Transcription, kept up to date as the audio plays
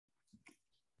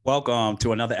Welcome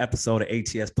to another episode of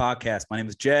A.T.S podcast. My name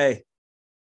is Jay.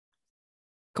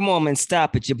 Come on, man.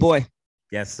 Stop it, your boy.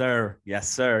 Yes, sir. Yes,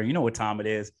 sir. You know what time it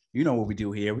is. You know what we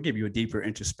do here. We give you a deeper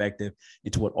introspective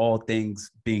into what all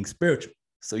things being spiritual.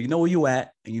 So you know where you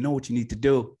at and you know what you need to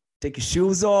do. Take your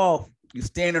shoes off. You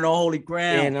standing on holy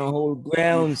ground. Stand on holy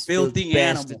ground, filthy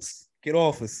animals. Get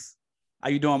off us. How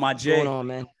you doing, my Jay? What's going on,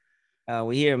 man?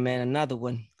 We're here, man. Another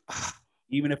one.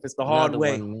 Even if it's the hard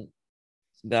way. Man.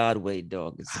 It's God way,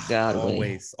 dog. It's the God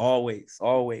way. Always.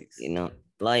 You know,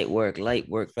 light work.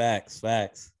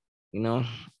 Facts. You know,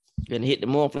 gonna hit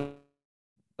them off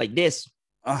like this.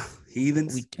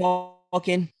 Heathens. We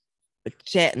talking, or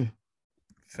chatting.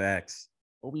 Facts.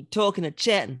 Are we talking or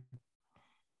chatting?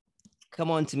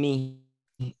 Come on to me.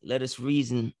 Let us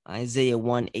reason. Isaiah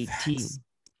 1:18.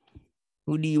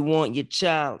 Who do you want your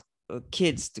child or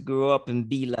kids to grow up and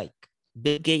be like?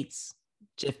 Bill Gates,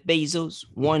 Jeff Bezos,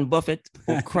 Warren Buffett,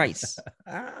 or Christ?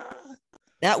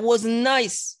 That wasn't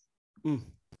nice to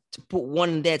put one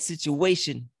in that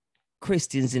situation.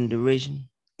 Christians in derision.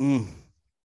 You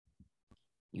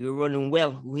were running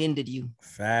well. Who hindered you?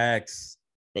 Facts.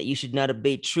 That you should not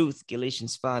obey truth.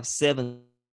 Galatians 5:7.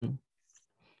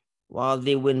 While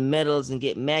they win medals and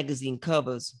get magazine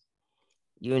covers,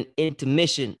 you're an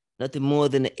intermission. Nothing more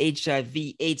than an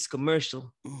HIV/AIDS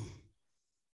commercial.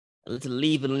 A little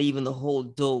leaving the whole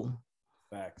dough.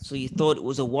 Facts. So you thought it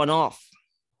was a one-off.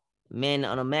 Man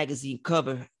on a magazine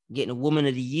cover getting a woman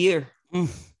of the year.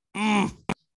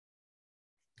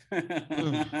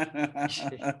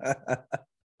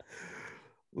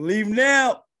 Leave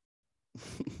now.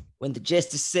 When the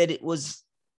jester said it,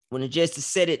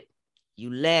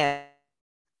 you laugh.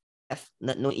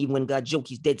 Not knowing even when God joked,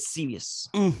 he's dead serious.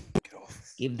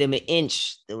 Give them an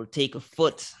inch, they will take a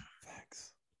foot.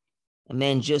 Facts. A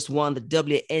man just won the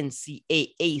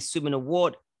WNCAA swimming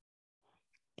award,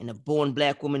 and a born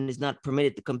black woman is not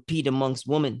permitted to compete amongst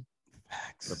women.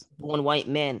 Facts. A born white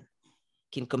man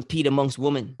can compete amongst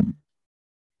women.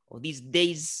 All these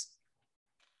days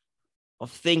of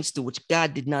things to which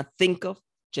God did not think of,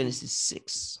 Genesis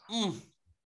 6.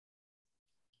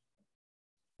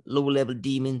 Low-level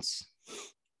demons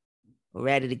are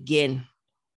at it again,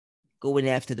 going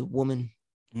after the woman.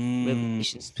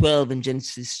 Revelations 12 and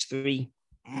Genesis 3.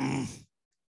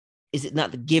 Is it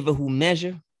not the giver who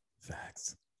measure?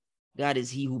 Facts. God is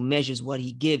he who measures what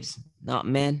he gives, not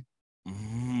man.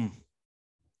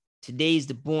 Today is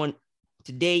the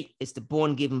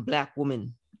born-given black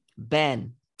woman.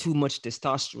 Ban too much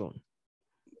testosterone.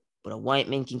 But a white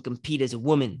man can compete as a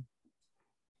woman.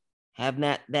 Have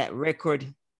that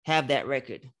record.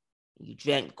 You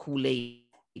drank Kool-Aid.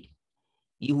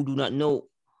 You who do not know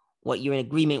what you're in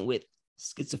agreement with,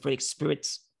 schizophrenic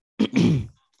spirits.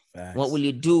 What will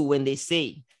you do when they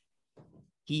say,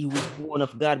 he who is born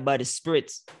of God by the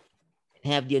spirits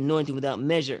and have the anointing without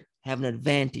measure, have an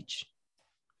advantage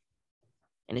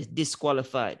and is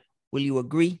disqualified? Will you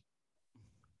agree?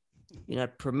 You're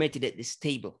not permitted at this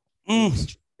table.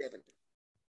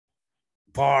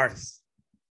 Bars.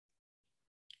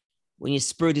 When your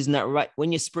spirit is not right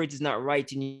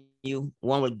in you,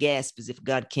 one will gasp as if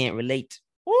God can't relate.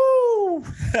 Woo!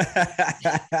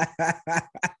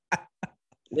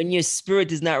 When your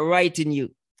spirit is not right in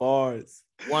you, bars.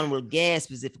 One will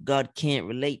gasp as if God can't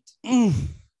relate.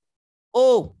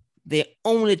 Oh, their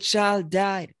only child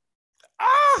died.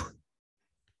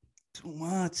 Too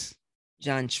much.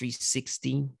 John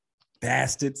 3:16.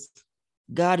 Bastards.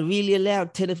 God really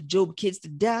allowed 10 of Job's kids to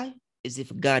die? As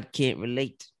if God can't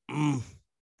relate.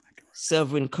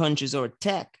 Sovereign countries are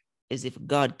attacked as if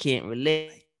God can't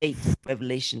relate.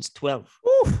 Revelations 12.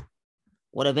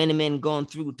 What have any man gone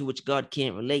through to which God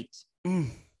can't relate?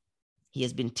 He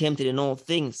has been tempted in all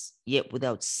things, yet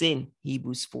without sin.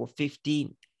 Hebrews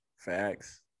 4:15.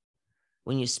 Facts.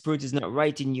 When your spirit is not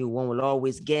right in you, one will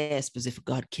always gasp as if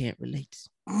God can't relate.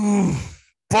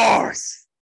 Bars.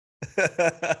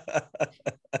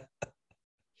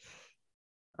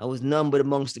 I was numbered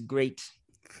amongst the great.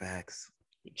 Facts.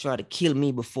 They tried to kill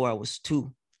me before I was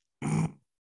two.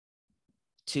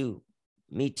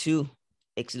 Me too.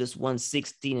 Exodus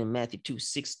 1:16 and Matthew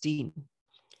 2:16.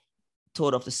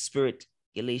 Taught of the Spirit,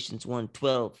 Galatians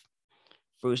 1:12.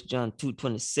 1 John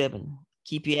 2:27.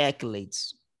 Keep your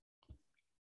accolades.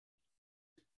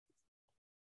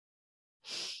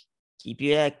 Keep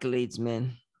your accolades,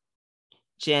 man.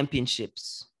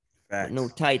 Championships. Facts. But no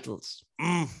titles.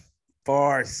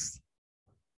 Bars.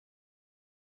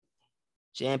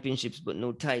 Championships, but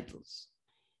no titles.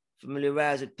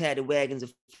 Familiarized with paddy wagons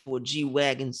and 4G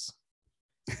wagons.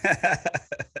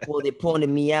 Before they pointed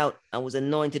me out, I was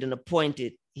anointed and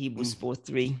appointed. Hebrews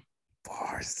 4:3.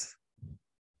 Bars.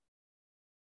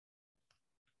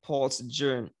 Paul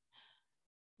sojourn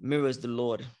mirrors the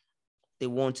Lord. They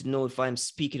want to know if I'm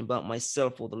speaking about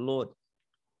myself or the Lord.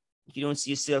 If you don't see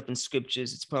yourself in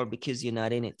scriptures, it's probably because you're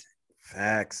not in it.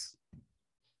 Facts.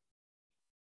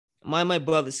 Am I my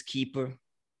brother's keeper?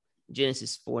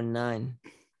 Genesis 4:9.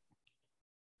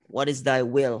 What is thy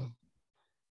will?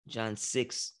 John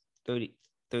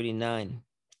 6:39.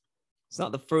 It's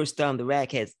not the first time the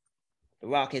rock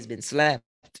has been slapped.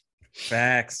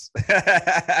 Facts.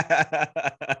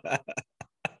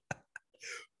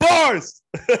 Bars.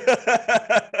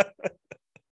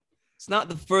 It's not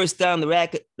the first time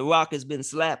the rock has been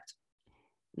slapped.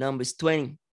 Numbers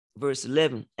 20, verse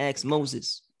 11, asks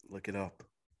Moses. Look it up.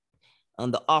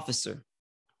 On the officer.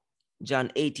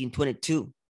 John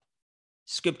 18:22.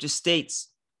 Scripture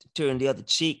states to turn the other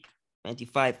cheek. Matthew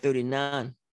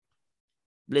 5:39.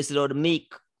 Blessed are the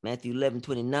meek. Matthew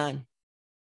 11:29.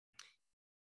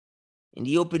 And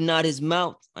he opened not his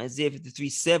mouth. Isaiah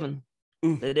 53:7.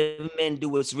 Let every man do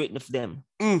what's written of them.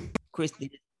 Chris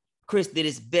did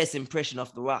his best impression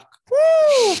of the rock.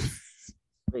 Woo!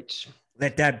 Rich.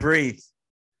 Let that breathe.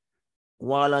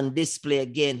 While on display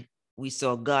again, we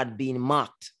saw God being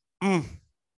mocked.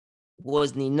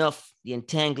 Wasn't enough, the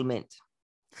entanglement.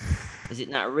 Is it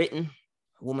not written?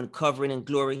 A woman covering in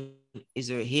glory is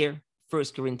her hair.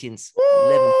 1 Corinthians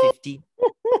 11:15.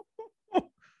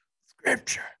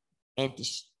 Scripture. And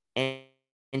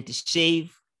to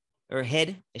shave her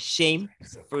head, a shame.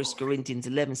 1 Corinthians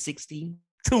 11:16.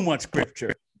 Too much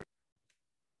scripture.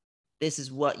 This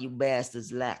is what you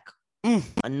bastards lack.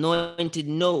 Anointed,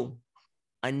 no.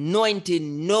 Anointed,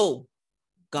 no.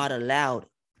 God allowed.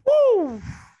 Woo!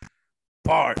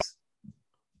 Bars.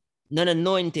 None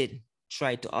anointed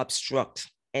tried to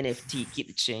obstruct. NFT, keep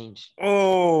the change.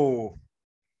 Oh.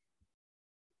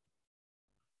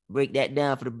 Break that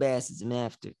down for the bastards and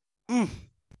after.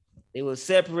 They will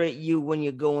separate you when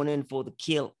you're going in for the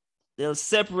kill. They'll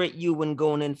separate you when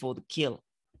going in for the kill.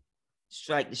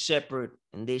 Strike the shepherd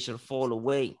and they shall fall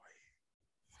away.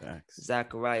 Facts.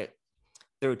 Zechariah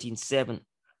 13:7.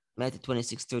 Matthew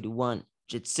 26:31.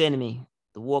 Gethsemane,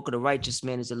 the walk of the righteous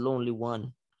man is a lonely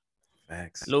one.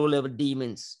 Facts. Low-level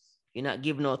demons, you're not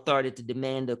given authority to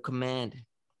demand or command.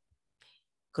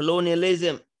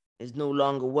 Colonialism is no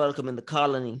longer welcome in the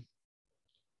colony.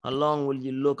 How long will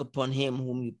you look upon him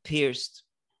whom you pierced?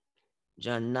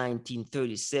 John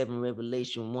 19:37,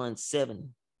 Revelation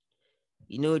 1:7.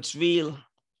 You know it's real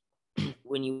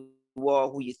when you are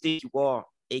who you think you are,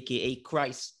 aka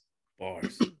Christ.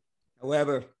 Bars.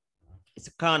 However, it's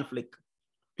a conflict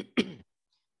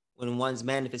when one's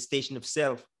manifestation of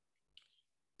self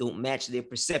don't match their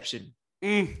perception.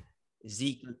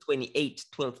 Ezekiel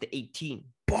 28:12-18.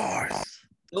 Bars.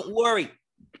 Don't worry.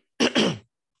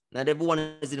 Not everyone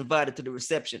is invited to the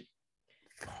reception.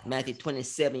 Matthew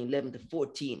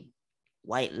 27:11-14.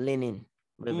 White linen.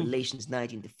 Revelations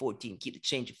 19-14. Keep the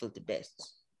change, you filthy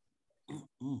bastards.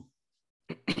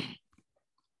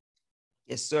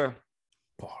 Yes, sir.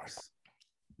 Bars.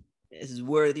 This is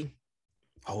worthy.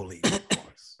 Holy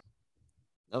bars.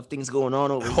 Of things going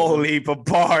on over here. Holy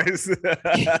bars.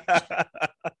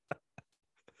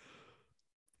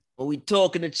 When we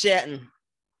talking and chatting,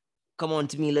 come on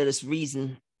to me, let us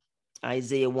reason.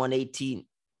 Isaiah 1:18.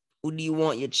 Who do you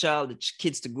want your child, your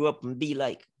kids to grow up and be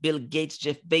like? Bill Gates,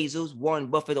 Jeff Bezos, Warren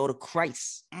Buffett, or the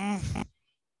Christ?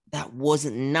 That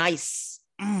wasn't nice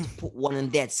to put one in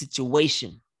that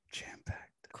situation.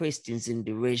 Jam-packed. Christians in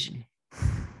derision.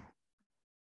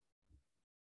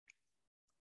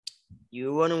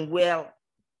 You're running well.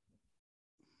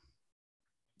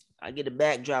 I get a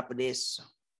backdrop of this.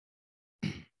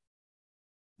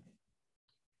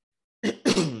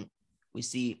 We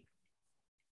see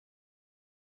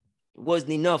it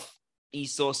wasn't enough.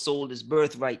 Esau sold his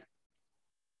birthright.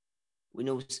 We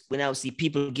now see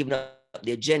people giving up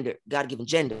their gender, God-given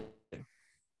gender.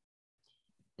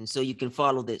 And so you can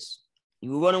follow this.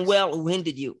 You were running well, who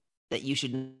hindered you that you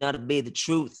should not obey the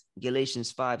truth?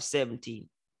 Galatians 5:17.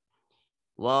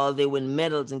 While they win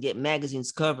medals and get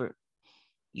magazines covered,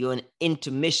 you're an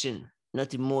intermission,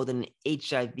 nothing more than an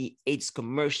HIV/AIDS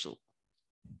commercial.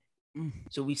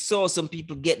 So we saw some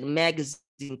people getting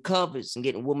magazine covers and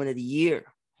getting Woman of the Year.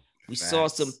 We saw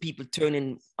some people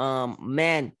turning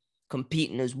man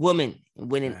competing as women and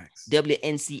winning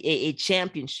WNCAA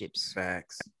championships.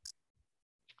 Facts.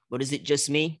 But is it just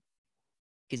me?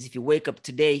 Because if you wake up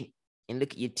today and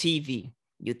look at your TV,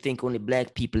 you think only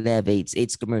black people have AIDS.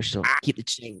 AIDS commercial. Keep the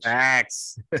change.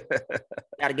 Facts.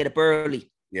 Gotta get up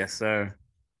early. Yes, sir.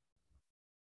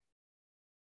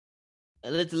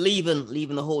 And let's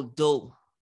leaving the whole dough.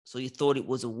 So you thought it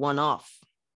was a one-off.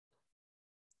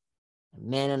 A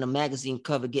man on a magazine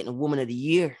cover getting a woman of the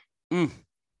year.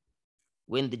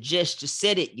 When the gesture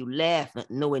said it, you laugh, not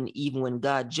knowing even when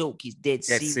God joke, he's dead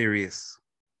serious. serious.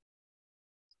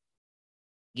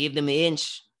 Give them an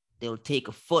inch, they'll take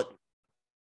a foot.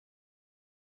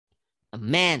 A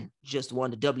man just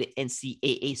won the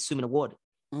WNCAA swimming award,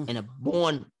 and a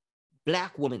born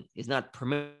Black woman is not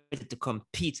permitted to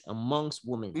compete amongst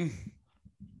women.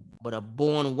 But a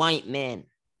born white man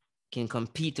can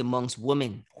compete amongst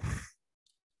women.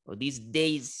 Well, these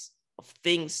days of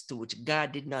things to which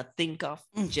God did not think of,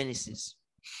 Genesis.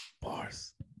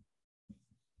 Bars.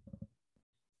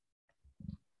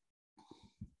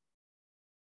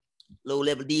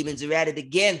 Low-level demons are at it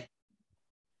again,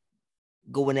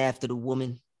 going after the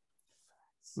woman.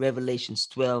 Revelations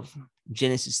 12,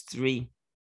 Genesis 3.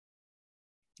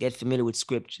 Get familiar with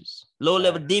scriptures.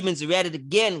 Low-level demons are at it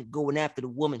again, going after the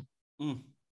woman. And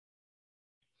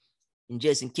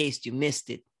just in case you missed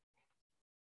it,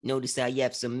 notice how you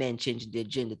have some men changing their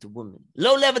gender to women.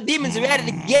 Low-level demons are at it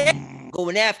again,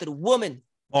 going after the woman.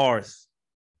 Bars.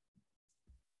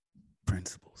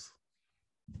 Principles.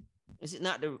 Is it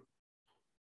not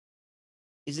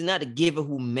the giver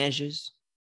who measures?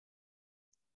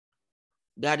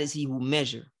 God is he who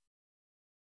measures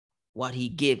what he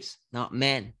gives, not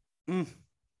man.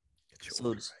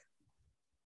 So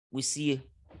we see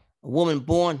a woman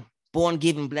born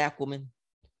giving Black woman.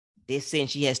 They're saying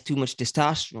she has too much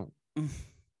testosterone.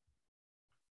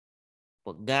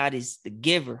 But God is the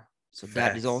giver. So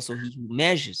God is also he who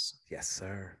measures. Yes,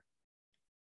 sir.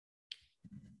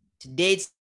 Today,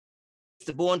 it's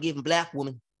the born giving Black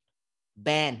woman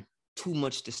ban too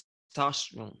much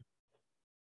testosterone.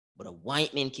 But a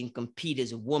white man can compete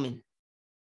as a woman.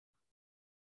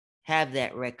 Have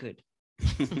that record.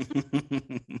 You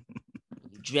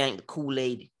drank the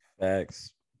Kool-Aid.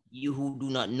 Facts. You who do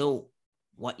not know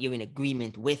what you're in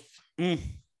agreement with.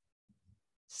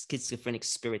 Schizophrenic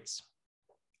spirits.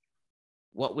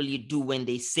 What will you do when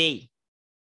they say,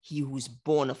 he who's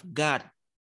born of God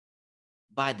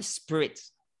by the Spirit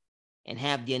and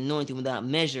have the anointing without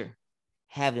measure,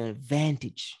 have an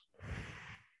advantage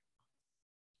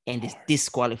and is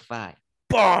disqualified?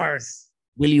 Bars.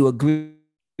 Will you agree?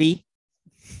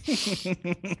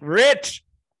 Rich.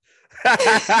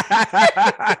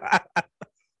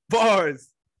 Bars.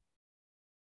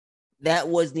 That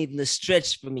wasn't even a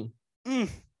stretch for me.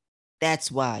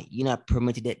 That's why you're not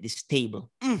permitted at this table.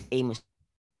 Amos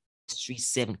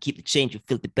 3:7. Keep the change, you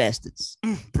filthy bastards.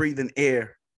 Breathing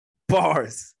air.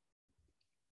 Bars.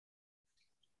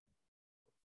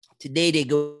 Today they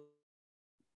go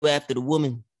after the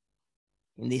woman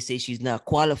and they say she's not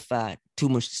qualified. Too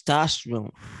much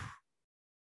testosterone.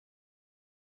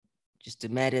 Just a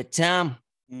matter of time.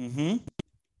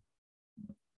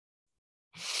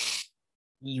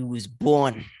 You was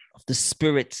born of the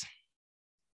Spirit.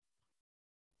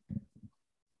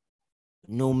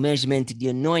 No measurement to the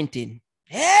anointing.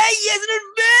 Hey, yes, an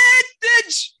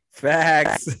advantage.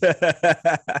 Facts.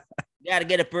 Gotta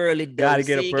get up early, though. Gotta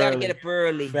get up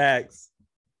early. Facts.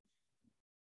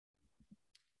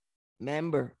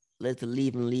 Remember, let the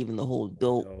leaving the whole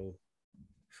dough.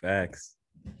 Facts.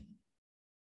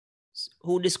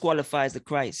 Who disqualifies the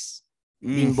Christ?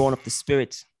 Being born of the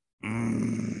Spirit.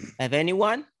 Have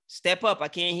anyone? Step up. I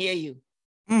can't hear you.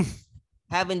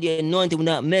 Having the anointing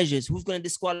without measures, who's going to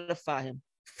disqualify him?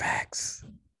 Facts.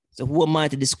 So who am I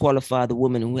to disqualify the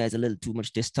woman who has a little too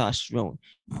much testosterone?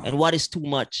 And what is too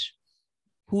much?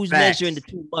 Who's measuring the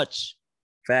too much?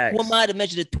 Facts. Who am I to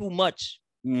measure the too much?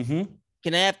 Can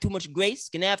I have too much grace?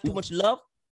 Can I have too much love?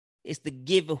 It's the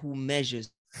giver who measures,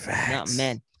 not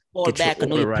man. Fall back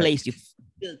on your place, you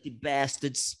filthy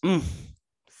bastards.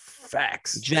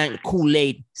 Facts. Drank the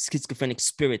Kool-Aid, schizophrenic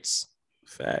spirits.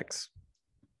 Facts.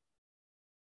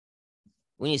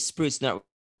 When your spirit's not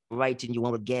right and you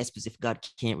want to gasp as if God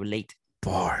can't relate.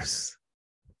 Bars.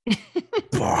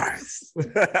 Bars.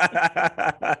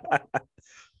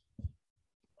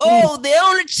 Oh, the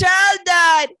only child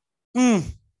died.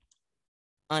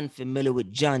 Unfamiliar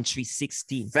with John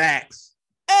 3:16. Facts.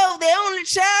 Oh, the only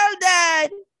child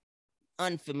died.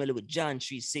 Unfamiliar with John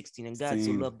 3:16. And God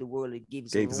so loved the world, he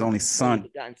gave his only son.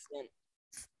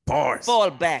 Bars.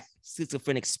 Fall back,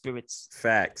 schizophrenic spirits.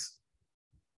 Facts.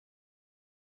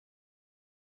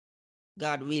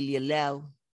 God really allow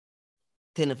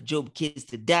 10 of Job's kids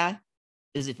to die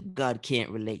as if God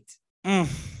can't relate.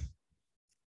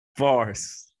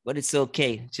 Bars. But it's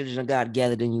okay. Children of God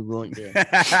gathered and you weren't there.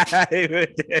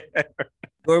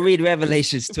 Go read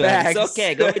Revelations 12. Facts. It's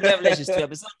okay. Go read Revelations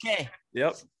 12. It's okay.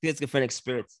 Yep. Schizophrenic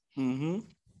spirits.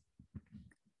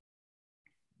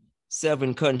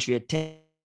 Sovereign country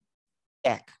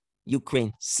attack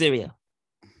Ukraine, Syria.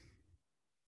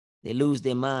 They lose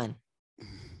their mind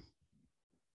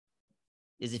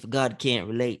as if God can't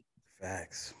relate.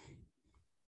 Facts.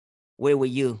 Where were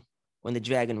you when the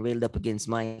dragon railed up against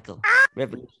Michael?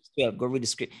 Revelation 12. Go read the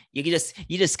script. You just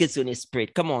schizophrenic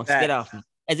spirit. Come on, get off me.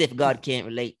 As if God can't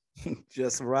relate.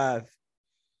 Just arrived.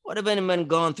 What have any man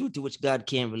gone through to which God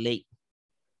can't relate?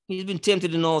 He's been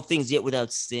tempted in all things, yet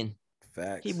without sin.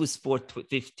 Facts. Hebrews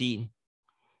 4:15.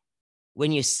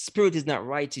 When your spirit is not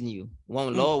right in you, one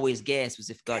will always gasp as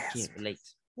if God can't relate.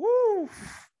 Woo!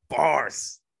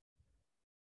 Bars.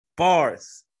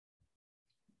 Bars.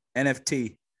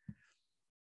 NFT.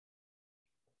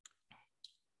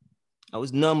 I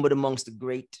was numbered amongst the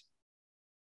great.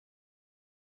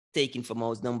 Taken from I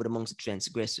was numbered amongst the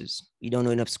transgressors. You don't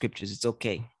know enough scriptures. It's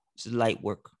okay. This is light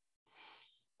work.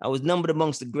 I was numbered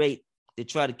amongst the great. They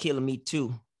tried to kill me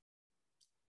too.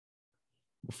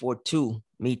 Before two,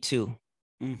 me too.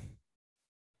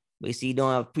 But you see, you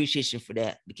don't have appreciation for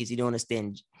that because you don't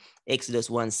understand Exodus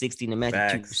 1:16 and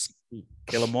Matthew 2:16.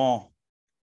 Kill them all.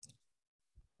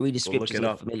 Read the scriptures, look it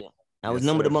up. Familiar. I was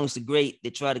numbered amongst the great.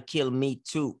 They tried to kill me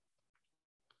too.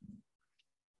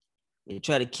 They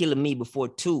tried to kill me before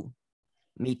two.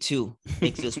 Me too.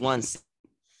 Exodus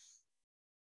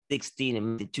 1:16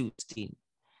 and Matthew 2:16.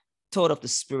 Taught of the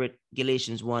Spirit,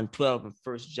 Galatians 1:12 and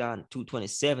 1 John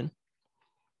 2:27.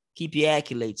 Keep your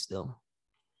accolades though.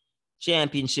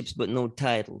 Championships, but no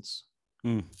titles.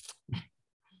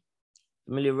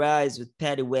 Familiarize with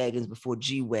paddy wagons before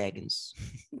G-wagons.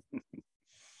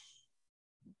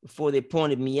 Before they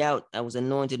pointed me out, I was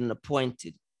anointed and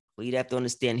appointed. But you'd have to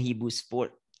understand Hebrews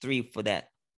 4:3 for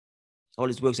that. All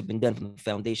his works have been done from the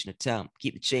foundation of time.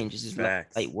 Keep the changes. This is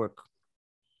light work.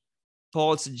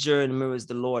 Paul's sojourn mirrors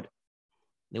the Lord.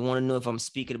 They want to know if I'm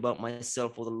speaking about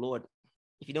myself or the Lord.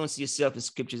 If you don't see yourself in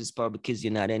scriptures, it's probably because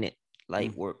you're not in it.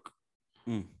 Light work.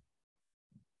 Am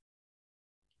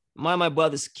I my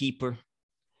brother's keeper?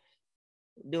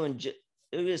 They're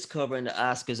just covering the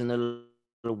Oscars and the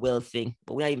little well thing,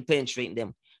 but we're not even penetrating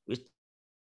them. We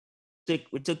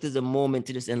took this a moment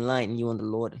to just enlighten you on the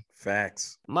Lord.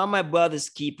 Facts. Am I my brother's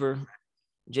keeper?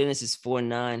 Genesis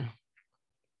 4:9.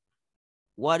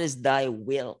 What is thy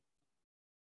will?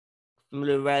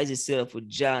 Familiarize yourself with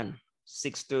John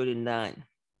 6:39.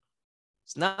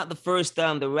 It's not the first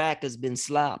time the rack has been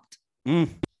slapped.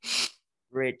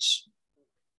 Rich.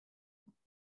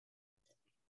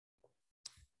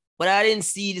 But I didn't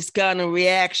see this kind of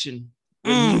reaction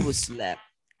when he was slapped.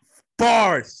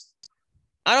 Bars.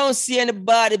 I don't see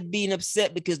anybody being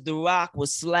upset because the rock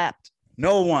was slapped.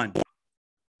 No one.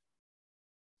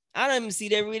 I don't even see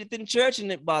them read it in church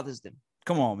and it bothers them.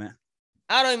 Come on, man.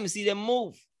 I don't even see them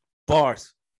move.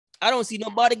 Bars. I don't see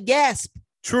nobody gasp.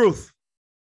 Truth.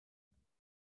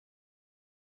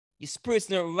 Your spirit's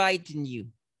not right in you.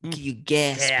 You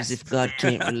gasp as if God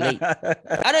can't relate.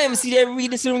 I don't even see them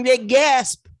read this and they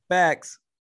gasp. Facts.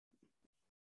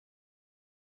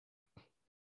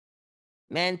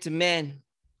 Man to man.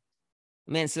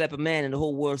 Man slap a man and the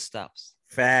whole world stops.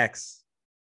 Facts.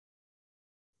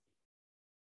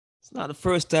 It's not the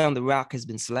first time the rock has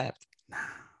been slapped.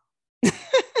 Nah.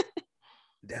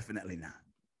 Definitely not.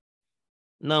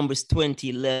 Numbers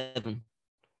 20:11.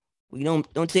 We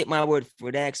don't take my word for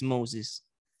it. Ask Moses.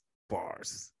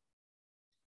 Bars.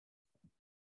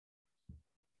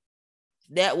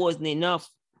 That wasn't enough.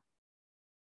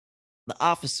 The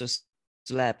officer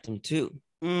slapped him too.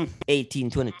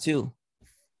 18:22.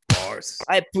 Bars.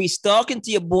 High priest talking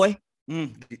to you, boy.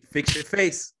 Fix your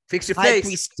face. Fix your High face.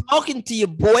 priest talking to you,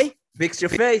 boy. Fix your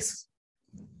face.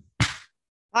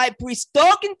 High priest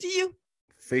talking to you.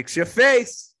 Fix your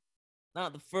face.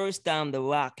 Not the first time the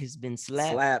rock has been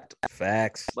slapped.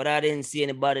 Facts. But I didn't see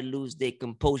anybody lose their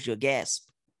composure, gasp.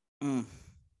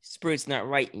 Spirit's not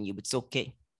right in you, but it's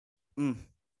okay.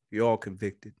 You're all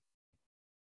convicted.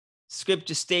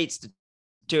 Scripture states to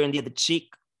turn the other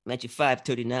cheek, Matthew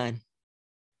 5:39.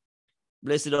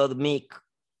 Blessed are the meek,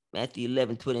 Matthew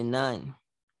 11:29.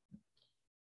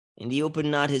 And he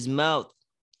opened not his mouth,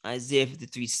 Isaiah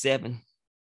 53:7.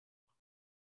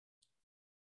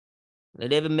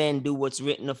 Let every man do what's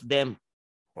written of them.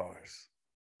 Bars.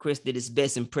 Chris did his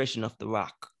best impression of the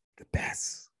rock. The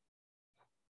best.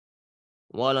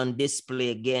 While on display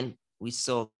again, we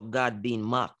saw God being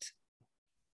mocked.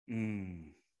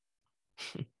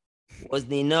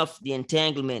 Wasn't enough the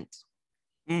entanglement?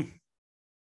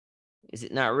 Is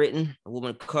it not written? A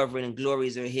woman covering and glory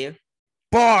is her hair.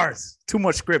 Bars. Too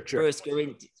much scripture.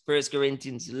 1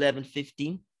 Corinthians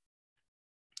 11:15.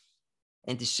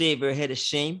 And to shave her head of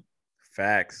shame.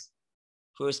 Facts.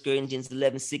 1 Corinthians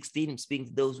 11:16. I'm speaking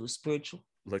to those who are spiritual.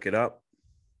 Look it up.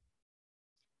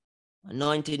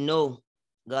 Anointed, no,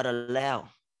 God allow.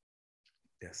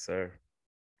 Yes, sir.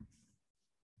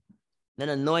 Then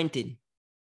anointed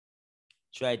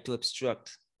tried to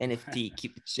obstruct NFT,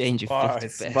 keep the change, and filter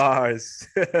Bars, back. bars.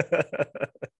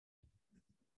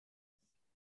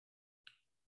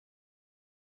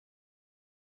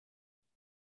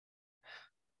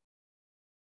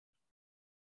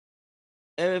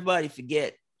 Everybody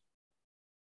forget.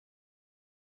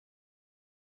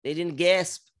 They didn't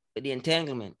gasp at the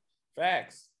entanglement.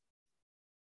 Facts.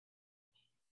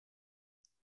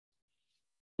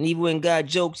 And even when God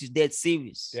jokes, he's dead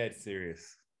serious. Dead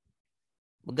serious.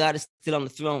 But God is still on the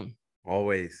throne.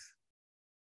 Always.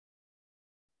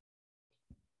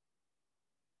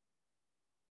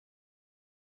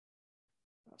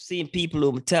 I've seen people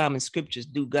over time in scriptures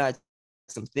do God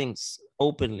some things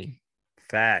openly.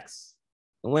 Facts.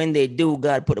 And when they do,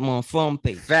 God put them on front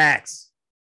page. Facts.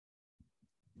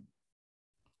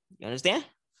 You understand?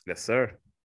 Yes, sir.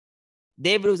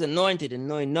 David was anointed and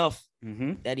know enough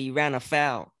Mm-hmm. that he ran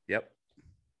afoul. Yep.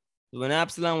 When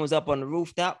Absalom was up on the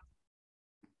rooftop,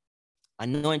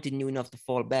 anointed knew enough to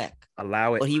fall back.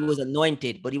 Allow it. But he was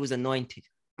anointed.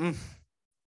 Mm.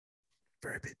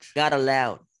 Verbiage. God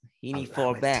allowed. He need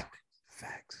fall back.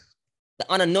 Facts. The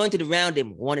unanointed around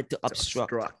him wanted to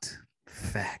obstruct.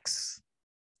 Facts.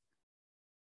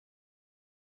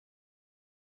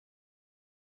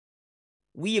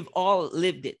 We have all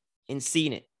lived it and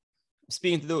seen it.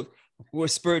 Speaking to those who are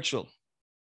spiritual.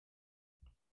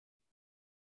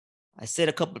 I said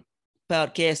a couple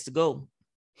podcasts ago,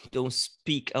 don't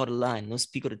speak out of line. Don't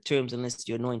speak out of terms unless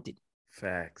you're anointed.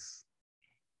 Facts.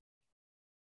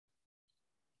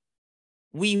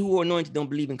 We who are anointed don't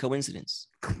believe in coincidence.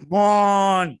 Come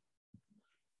on.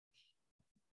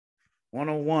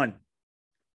 101.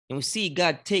 And we see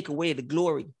God take away the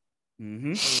glory.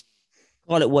 Mm-hmm.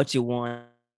 Call it what you want.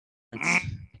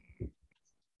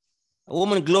 A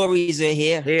woman glories her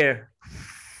hair. Here.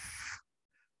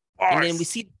 And then we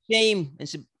see the shame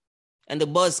and the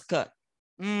buzz cut.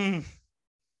 A.T.S.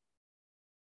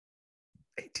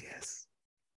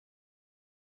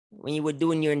 When you were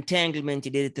doing your entanglement,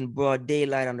 you did it in broad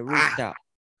daylight on the rooftop.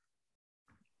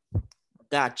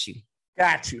 Got you.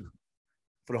 Got you.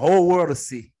 For the whole world to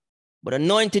see. But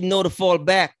anointed know to fall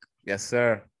back. Yes,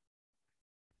 sir.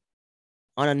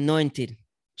 Unanointed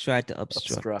tried to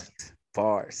obstruct.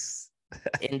 Bars.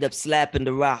 End up slapping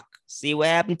the rock. See what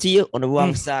happened to you on the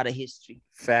wrong side of history.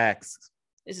 Facts.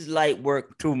 This is light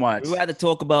work. Too much. We'd rather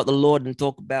talk about the Lord than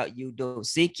talk about you, though.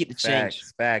 See, keep the change.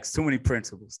 Facts. Too many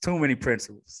principles.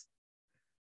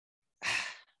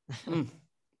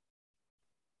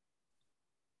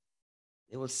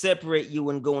 They will separate you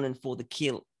when going in for the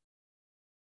kill.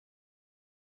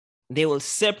 They will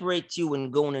separate you when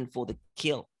going in for the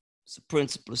kill. It's a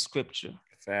principle of scripture.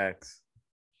 Facts.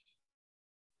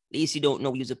 At least you don't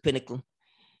know use a pinnacle.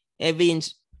 Every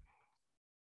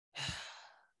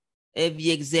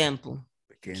example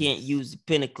can't use the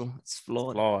pinnacle. It's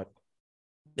flawed.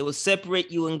 They will separate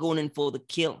you when going in for the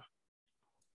kill.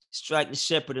 Strike the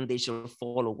shepherd and they shall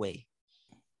fall away.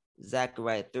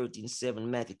 Zechariah 13:7,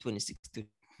 Matthew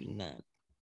 26:39.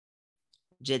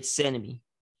 Gethsemane.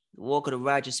 The walk of the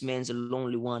righteous man is a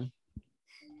lonely one.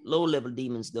 Low-level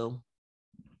demons, though.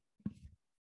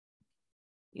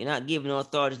 You're not given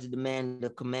authority to demand the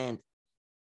command.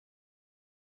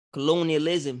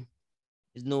 Colonialism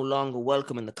is no longer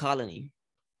welcome in the colony.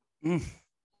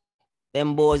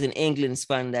 Them boys in England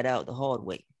find that out the hard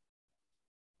way.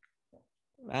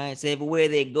 Right? So everywhere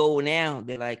they go now,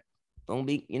 they're like,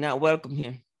 you're not welcome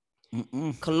here.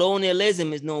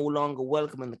 Colonialism is no longer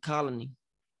welcome in the colony.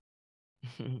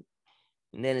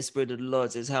 And then the Spirit of the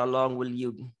Lord says, how long will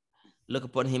you look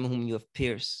upon him whom you have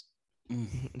pierced?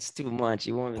 It's too much.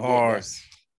 You won't get that.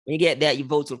 When you get that, your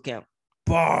votes will count.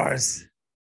 Bars.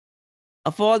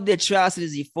 Of all the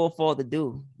atrocities you forefather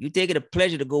do, you take it a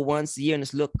pleasure to go once a year and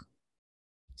just look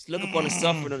upon the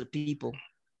suffering of the people.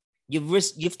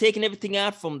 You've taken everything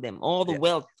out from them, all the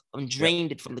wealth, and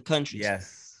drained it from the country.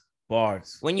 Yes.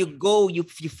 Bars. When you go, you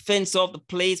fence off the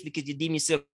place because you deem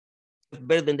yourself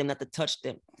better than them not to touch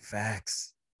them.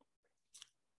 Facts.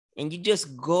 And you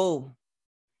just go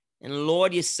and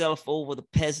lord yourself over the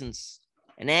peasants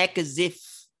and act as if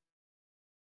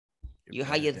you're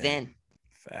higher than.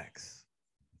 Facts.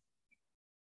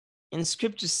 And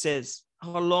scripture says,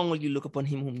 how long will you look upon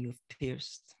him whom you have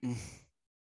pierced?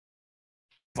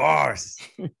 Bars.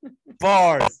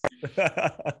 Bars.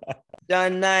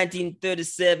 John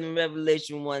 19:37,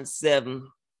 Revelation 1:7.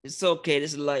 It's okay.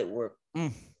 This is light work.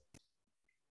 You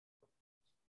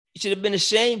should have been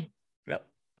ashamed. Yep.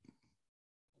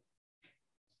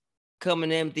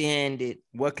 Coming empty-handed.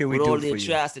 What can we do for all the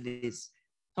atrocities?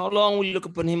 How long will you look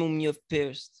upon him whom you have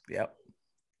pierced? Yep.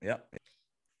 Yep.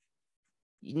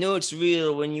 You know it's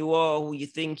real when you are who you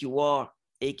think you are,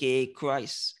 aka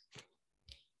Christ.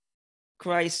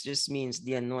 Christ just means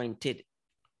the anointed.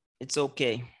 It's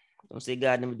okay. Don't say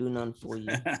God never do nothing for you.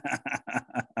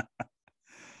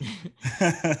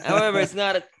 However, it's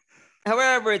not a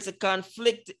however, it's a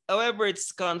conflict. However,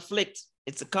 it's conflict.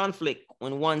 It's a conflict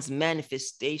when one's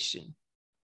manifestation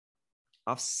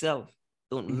of self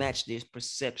don't match their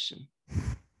perception.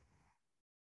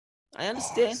 I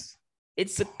understand. Bars.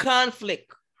 It's a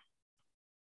conflict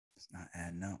It's not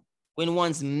adding up. when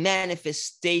one's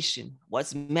manifestation,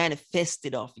 what's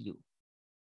manifested of you,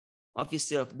 of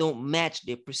yourself, don't match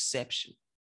their perception.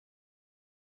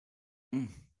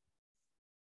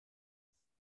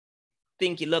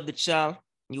 Think you love the child,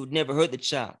 you would never hurt the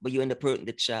child, but you end up hurting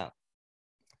the child.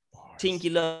 Bars. Think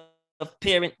you love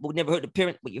parent, but would never hurt the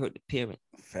parent, but you hurt the parent.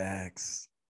 Facts.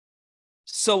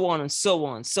 So on and so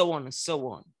on, so on and so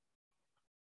on.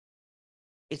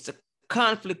 It's a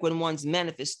conflict when one's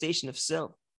manifestation of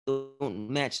self don't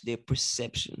match their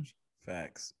perception.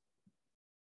 Facts.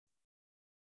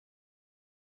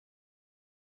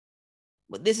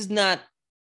 But this is not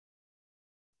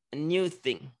a new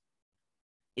thing.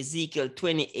 Ezekiel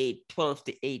 28, 12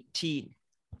 to 18.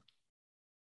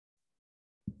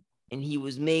 And he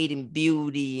was made in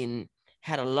beauty and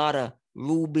had a lot of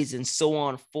rubies and so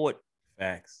on and forth.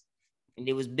 Facts. And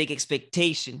there was big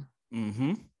expectation.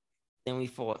 Mm-hmm. Then we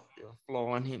fought the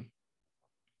flaw on him.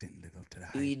 Didn't live up to the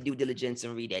hype. Do your due diligence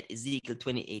and read that. Ezekiel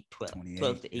 28, 12,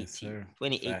 12 to 18. Yes, sir.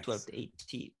 28, Facts. 12 to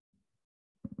 18.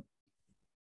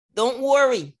 Don't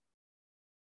worry.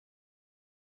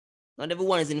 Not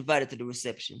everyone is invited to the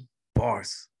reception.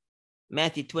 Bars.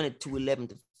 Matthew 22, 11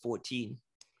 to 14.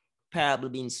 Parable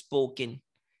being spoken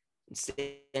and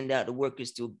send out the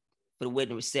workers for the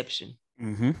wedding reception.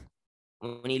 Mm-hmm.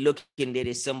 When you look in there,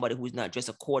 there's somebody who's not dressed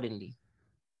accordingly.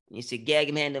 And you say, gag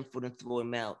him, hand him food, and throw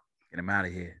him out. Get him out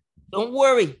of here. Don't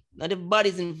worry. Not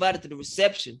everybody's invited to the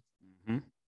reception. Mm-hmm.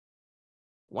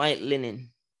 White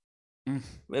linen.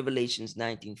 Revelations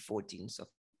 19:14. So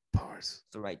Bars.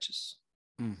 the righteous.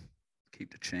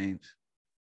 Keep the change.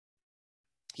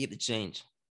 Keep the change.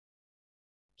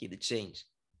 Keep the change.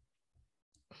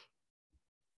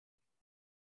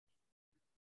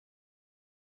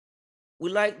 We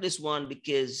like this one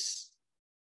because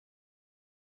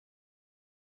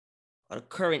of the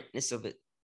currentness of it.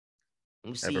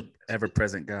 We see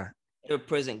Ever-present God.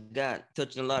 ever-present God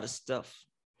touching a lot of stuff.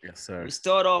 Yes, sir. We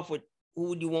start off with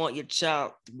who do you want your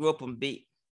child to grow up and be?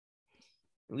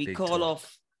 We Big call talk.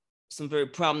 off some very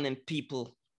prominent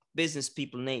people, business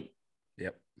people name.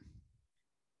 Yep.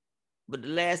 But the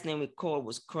last name we called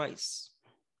was Christ.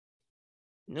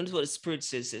 Notice what the Spirit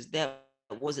says that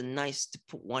wasn't nice to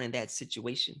put one in that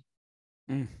situation.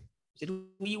 He said, who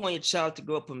you want your child to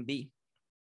grow up and be?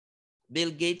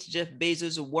 Bill Gates, Jeff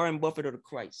Bezos, or Warren Buffett, or the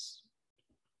Christ?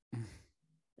 And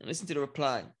listen to the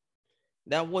reply.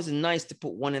 That wasn't nice to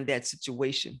put one in that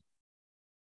situation.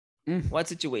 What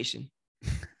situation?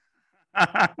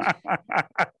 I'm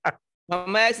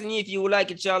asking you if you would like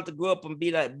your child to grow up and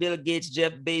be like Bill Gates,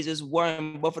 Jeff Bezos,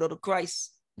 Warren Buffett, or the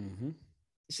Christ. He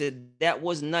said that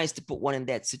wasn't nice to put one in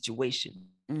that situation.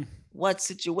 What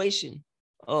situation?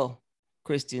 Oh,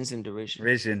 Christians in derision.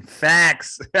 Vision.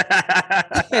 Facts.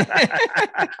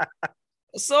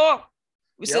 So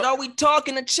we said, are we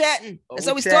talking or chatting? That's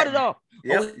how we started off.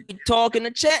 Are we talking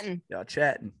or chatting? Y'all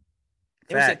chatting.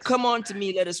 And we said, come on to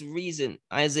me, let us reason.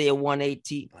 Isaiah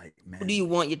 1:18. Who do you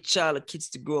want your child or kids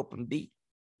to grow up and be?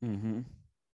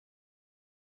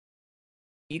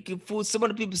 You can fool some of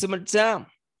the people some of the time.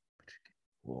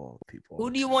 Whoa, people. Who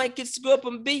do you want your kids to grow up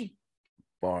and be?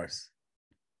 Bars.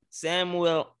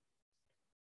 Samuel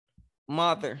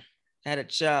mother had a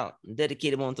child and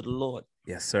dedicated him unto the Lord.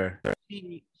 Yes, sir.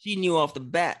 She knew off the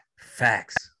bat.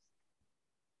 Facts.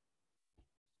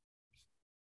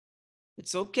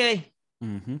 It's okay.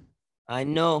 I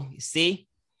know. You see?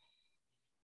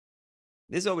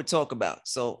 This is what we talk about.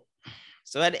 So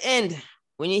at the end,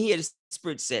 when you hear the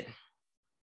Spirit said,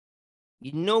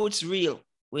 you know it's real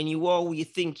when you are who you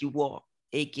think you are,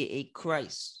 aka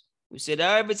Christ. We said,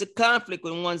 however, it's a conflict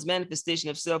when one's manifestation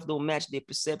of self don't match their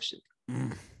perception.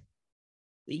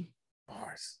 See?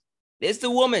 Bars. There's the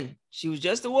woman. She was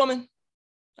just a woman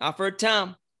of her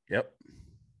time. Yep.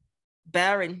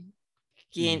 Barren.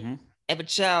 Can't have a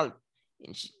child.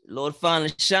 And Lord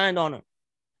finally shined on her.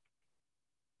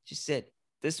 She said,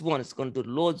 this one is going to do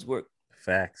the Lord's work.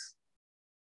 Facts.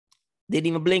 Didn't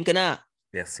even blink an eye.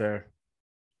 Yes, sir.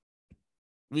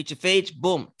 Reach of age,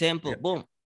 boom. Temple, boom.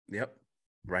 Yep.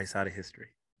 Right side of history.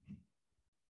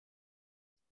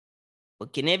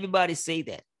 But can everybody say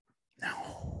that?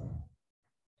 No.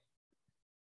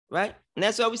 right? And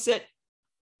that's why we said,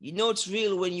 you know it's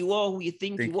real when you are who you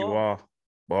think you are.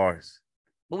 Bars.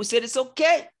 But we said it's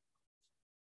okay.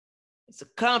 It's a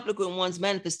conflict when one's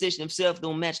manifestation of self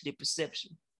don't match their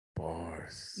perception.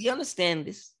 Bars. You understand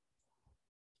this?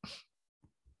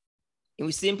 And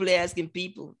we simply asking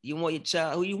people, you want your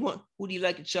child, who do you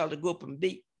like your child to grow up and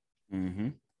be? Mm-hmm.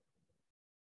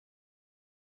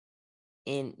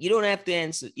 And you don't have to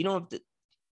answer. You don't have to.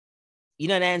 You're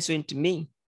not answering to me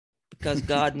because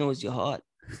God knows your heart.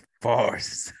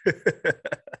 Bars.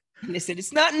 And they said,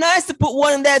 it's not nice to put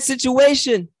one in that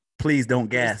situation. Please don't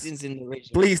gasp.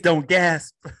 Please don't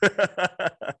gasp.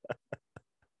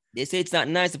 They say it's not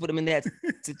nice to put them in that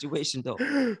situation, though.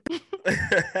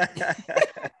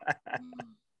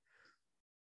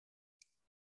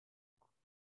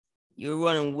 You're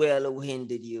running well, who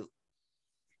hindered you?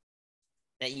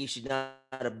 That you should not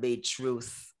obey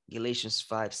truth. Galatians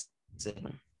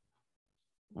 5:7.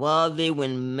 While they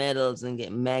win medals and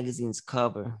get magazines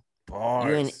cover, Bars.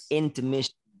 you're in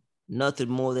intermission, nothing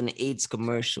more than an AIDS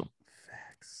commercial.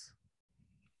 Facts.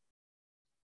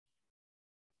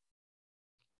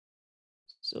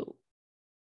 So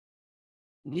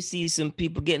we see some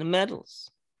people getting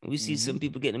medals. We see some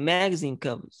people getting magazine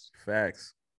covers.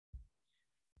 Facts.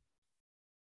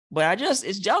 But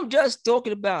I'm just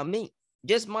talking about me,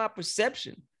 just my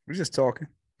perception. We're just talking.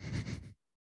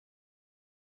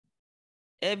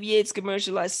 Every AIDS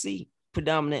commercial I see,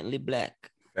 predominantly black.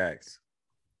 Facts.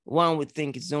 One would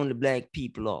think it's only black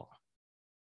people are.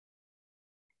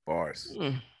 Bars.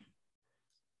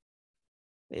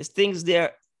 There's things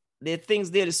there. There are things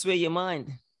there to sway your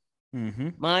mind. Mm-hmm.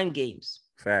 Mind games.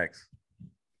 Facts.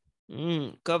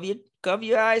 Cover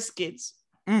your eyes, kids.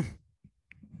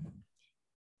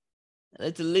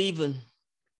 Let the leaving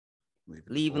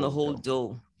the whole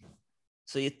dough.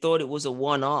 So you thought it was a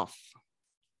one-off.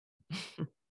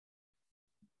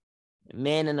 A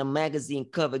man in a magazine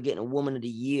cover getting a woman of the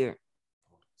year.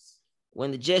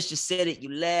 When the gesture said it, you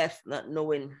laugh, not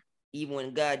knowing even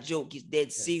when God joked, he's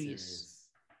dead serious.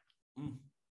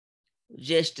 The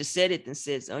gesture said it and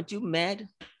says, aren't you mad?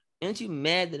 Aren't you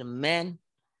mad that a man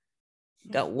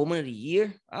got woman of the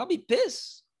year? I'll be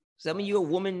pissed. Some of you are a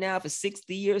woman now for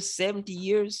 60 years, 70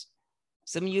 years.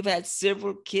 Some of you have had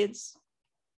several kids.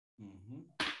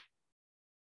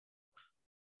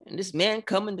 And this man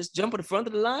coming, just jump at the front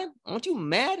of the line. Aren't you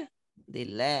mad? They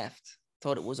laughed,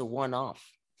 thought it was a one-off.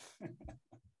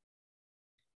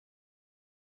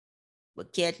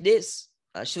 But catch this.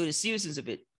 I'll show you the seriousness of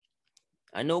it.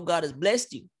 I know God has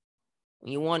blessed you.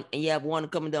 And you have one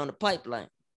coming down the pipeline.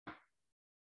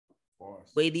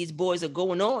 Way these boys are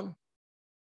going on.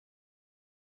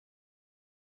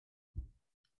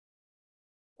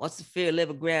 What's the fair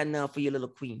level ground now for your little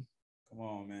queen? Come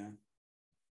on, man.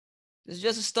 This is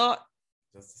just a start.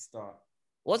 Just a start.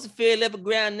 What's the fair level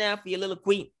ground now for your little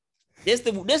queen? This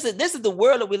is the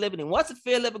world that we're living in. What's the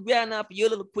fair level ground now for your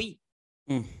little queen?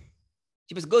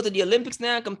 She must go to the Olympics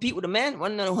now and compete with a man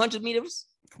running on 100 meters.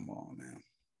 Come on, man.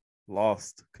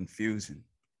 Lost, confusion.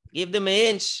 Give them an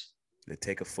inch. They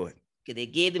take a foot. Because they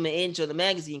gave them an inch on the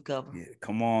magazine cover. Yeah,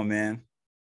 come on, man.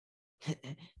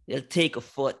 They'll take a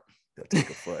foot. They'll take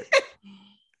a foot.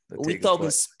 We're talking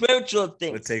spiritual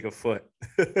things. They'll take a foot.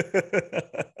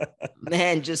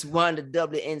 Man just won the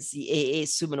WNCAA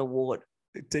swimming award.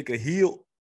 They take a heel.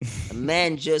 A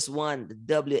man just won the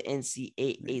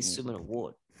WNCAA swimming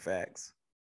award. Facts.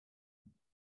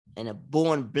 And a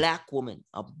born black woman,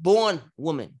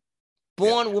 woman.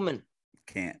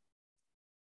 Can't.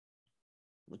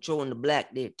 We're throwing the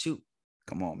black there too.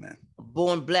 Come on, man. A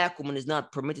born black woman is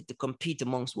not permitted to compete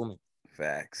amongst women.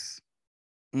 Facts.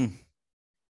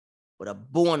 But a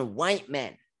born white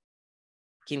man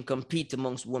can compete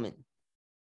amongst women.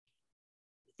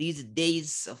 These are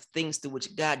days of things to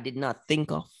which God did not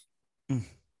think of.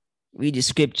 Read the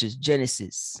scriptures,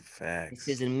 Genesis. Facts. It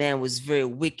says, and man was very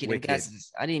wicked. And God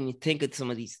says, I didn't even think of some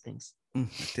of these things.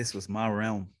 This was my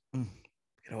realm.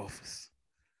 Get off us.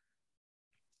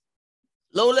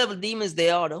 Low-level demons, they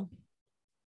are, though.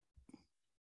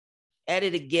 At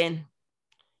it again.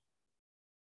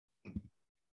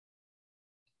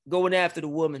 Going after the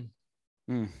woman.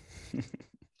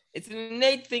 It's an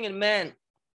innate thing in man.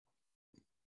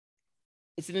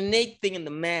 It's an innate thing in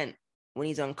the man when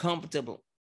he's uncomfortable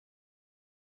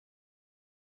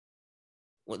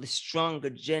with the stronger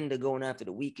gender going after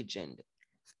the weaker gender.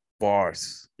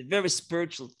 Bars. It's a very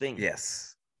spiritual thing.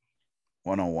 Yes.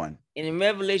 101. And in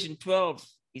Revelation 12,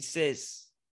 it says,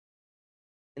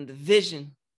 in the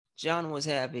vision John was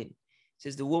having, it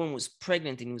says the woman was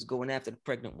pregnant and he was going after the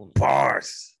pregnant woman.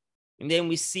 Bars. And then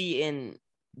we see in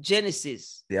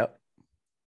Genesis, yep,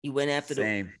 he went after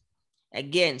Same.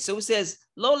 Again, so it says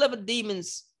low-level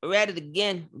demons are at it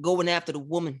again, going after the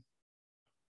woman.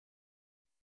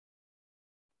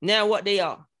 Now what they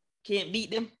are, can't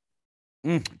beat them.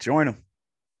 Join them.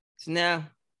 So now,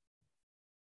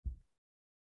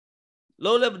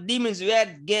 low-level demons are at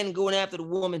it again, going after the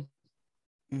woman.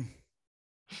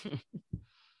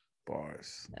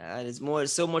 Bars.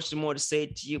 There's so much more to say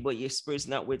to you, but your spirit's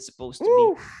not where it's supposed to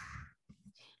be.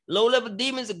 Low-level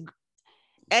demons are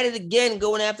at it again,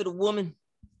 going after the woman.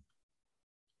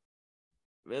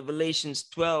 Revelations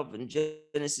 12 and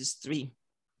Genesis 3.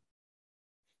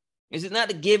 Is it not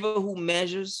the giver who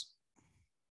measures?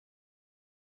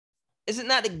 Is it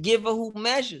not the giver who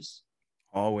measures?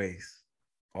 Always.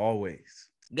 Always.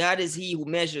 God is he who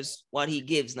measures what he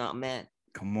gives, not man.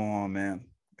 Come on, man.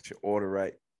 Get your order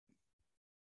right.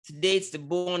 Today it's the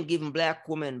born-given black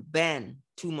woman ban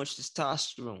too much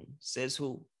testosterone, says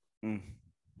who?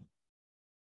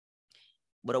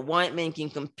 But a white man can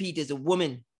compete as a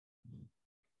woman.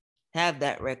 Have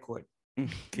that record.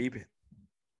 Keep it.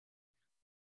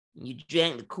 You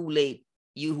drank the Kool-Aid,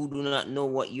 you who do not know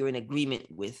what you're in agreement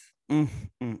with.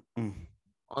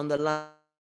 Underline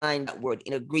that word,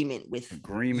 in agreement with.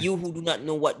 You who do not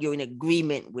know what you're in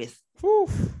agreement with.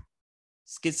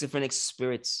 Schizophrenic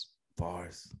spirits.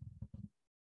 Bars.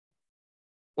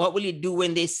 What will you do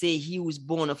when they say he was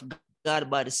born of God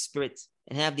by the Spirit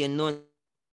and have the anointing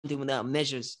without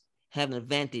measures, have an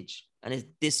advantage, and is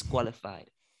disqualified?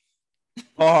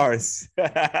 Bars.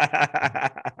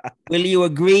 Will you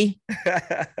agree?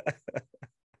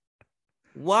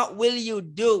 What will you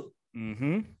do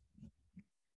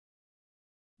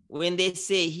when they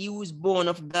say he was born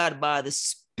of God by the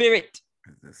Spirit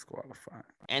disqualified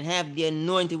and have the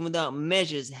anointing without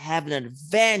measures, have an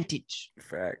advantage?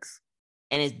 Facts.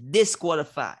 And is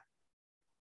disqualified?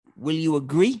 Will you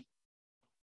agree?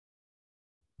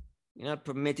 You're not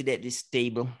permitted at this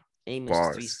table. Amos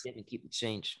 3:7, keep the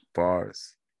change.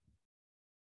 Bars.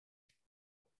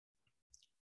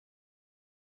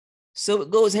 So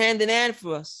it goes hand in hand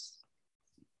for us.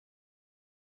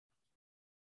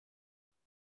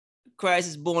 Christ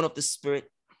is born of the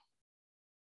Spirit.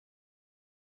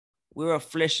 We're of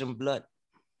flesh and blood.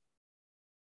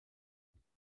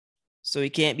 So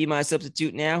he can't be my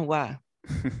substitute now. Why?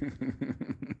 Too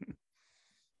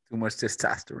much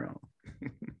testosterone.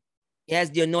 He has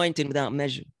the anointing without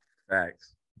measure.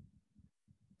 Facts.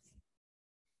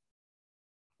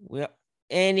 Well,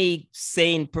 any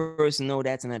sane person know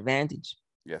that's an advantage.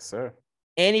 Yes, sir.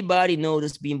 Anybody know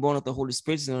that's being born of the Holy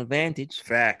Spirit is an advantage.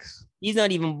 Facts. He's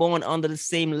not even born under the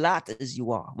same lot as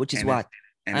you are, which is what?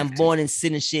 I'm it's born in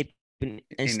sin and shape and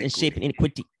shape and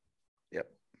iniquity. Yep.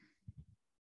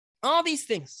 All these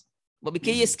things. But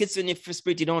because you're schizophrenic for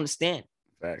spirit, you don't understand.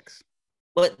 Facts.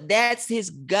 But that's his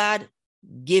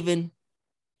God-given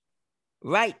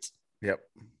right. Yep.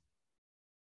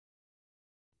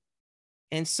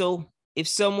 And so if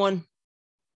someone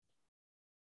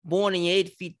born and you're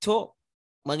 8 feet tall,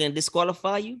 am I going to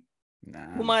disqualify you?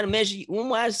 Nah. Who am I to measure you? Who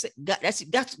am I to say?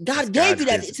 God gave you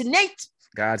that. Business. It's innate. It's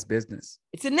God's business.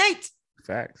 It's innate.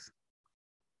 Facts.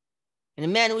 And a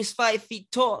man who is 5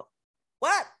 feet tall,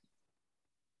 what?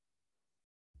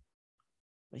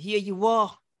 But here you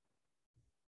are.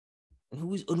 And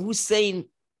who's saying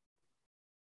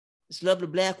this lovely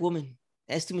black woman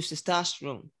has too much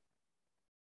testosterone?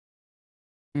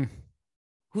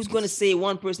 Who's going to say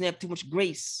one person have too much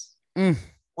grace?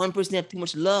 One person have too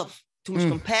much love, too much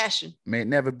compassion? May it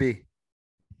never be.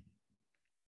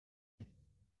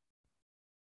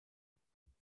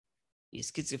 You're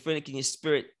schizophrenic in your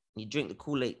spirit. You drink the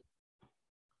Kool-Aid.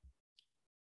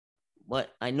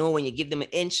 But I know when you give them an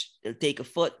inch, they'll take a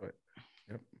foot.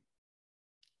 Yep.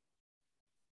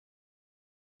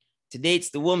 Today it's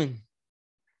the woman.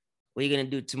 What are you going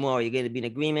to do tomorrow? You're going to be in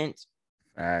agreement?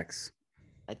 Facts.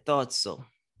 I thought so.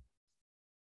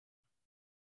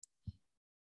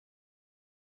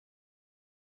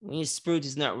 When your spirit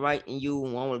is not right in you,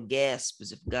 one will gasp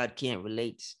as if God can't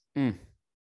relate.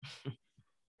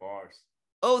 Bars.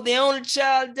 Oh, the only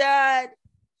child died.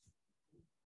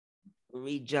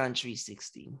 Read John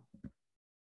 3:16.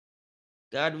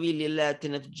 God really allowed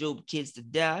 10 of Job's kids to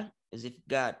die as if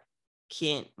God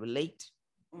can't relate.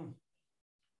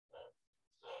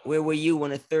 Where were you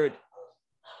when a third?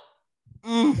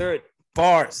 Third.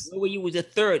 Bars. Where were you was a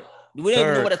third? We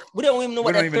don't even know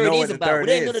what that third is about. We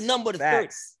don't even know the number of the third.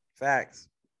 Facts.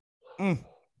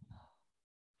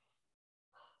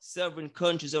 Sovereign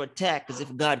countries are attacked as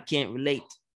if God can't relate.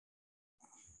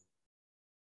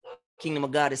 Kingdom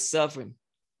of God is sovereign.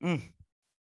 And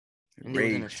there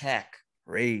was an attack.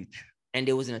 Rage. And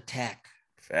there was an attack.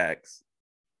 Facts.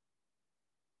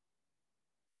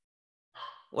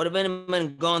 What have any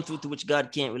man gone through to which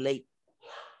God can't relate?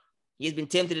 He has been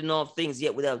tempted in all things,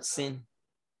 yet without sin.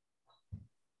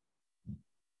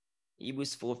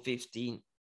 Hebrews 4:15.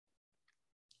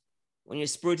 When your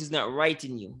spirit is not right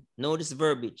in you, notice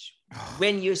verbiage.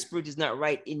 When your spirit is not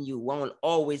right in you, one will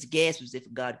always gasp as if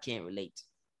God can't relate.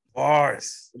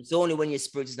 Bars. It's only when your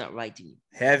spirit is not right in you.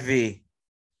 Heavy.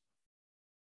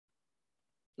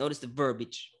 Notice the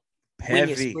verbiage. Heavy. When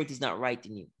your spirit is not right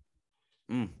in you.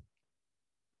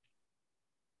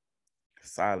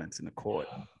 Silence in the court.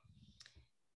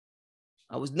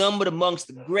 I was numbered amongst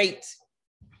the great.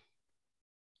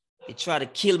 They tried to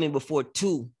kill me before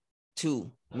two.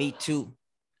 Me too.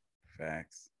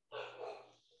 Facts.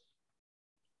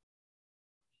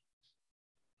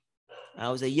 I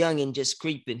was a youngin' just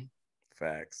creeping.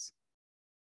 Facts.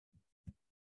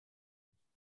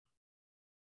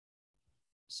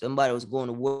 Somebody was going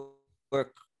to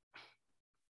work,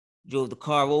 drove the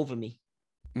car over me.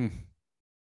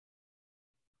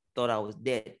 Thought I was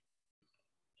dead.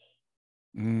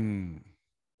 Many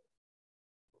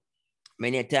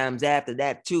times after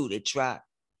that, too, they tried.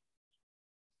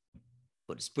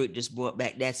 But the spirit just brought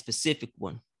back that specific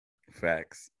one.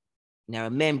 Facts. And I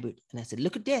remembered, and I said,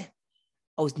 look at that.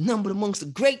 I was numbered amongst the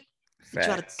great. They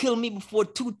tried to kill me before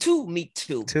me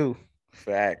too. Two.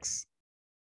 Facts.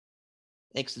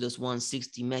 Exodus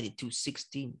 1:16, Matthew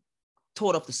 2:16.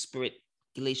 Taught of the spirit,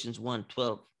 Galatians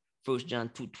 1:12, 1 John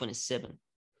 2:27.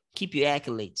 Keep your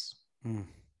accolades.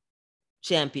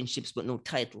 Championships, but no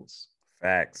titles.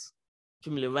 Facts.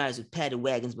 Familiarize with paddy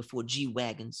wagons before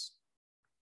G-wagons.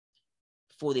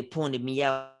 Before they pointed me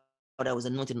out, I was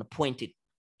anointed and appointed.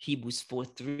 Hebrews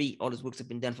 4:3. All his works have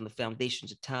been done from the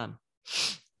foundations of time.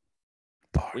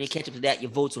 Bars. When you catch up to that, your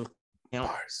votes will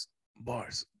count.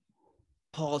 Bars.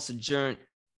 Paul sojourns,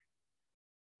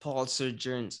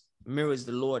 mirrors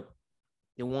the Lord.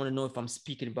 They want to know if I'm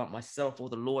speaking about myself or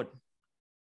the Lord.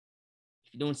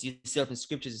 If you don't see yourself in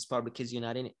scriptures, it's probably because you're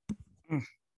not in it.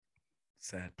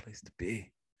 Sad place to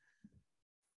be.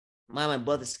 My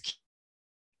brother's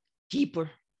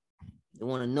keeper. They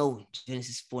want to know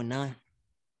Genesis 4:9.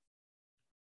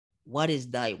 What is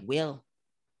thy will?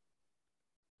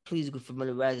 Please go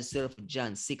familiarize yourself with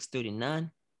John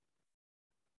 6:39.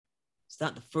 It's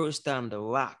not the first time the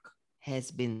rock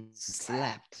has been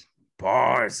slapped.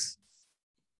 Bars.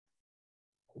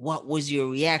 What was your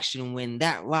reaction when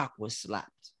that rock was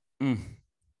slapped?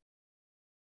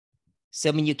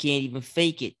 Some of you can't even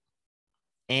fake it.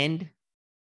 And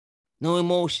no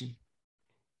emotion.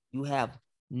 You have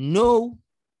no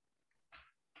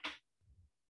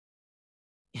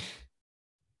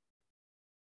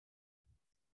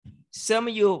some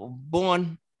of you are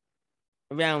born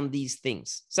around these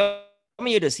things. Some of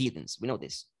you are just heathens. We know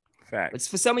this. Fact. But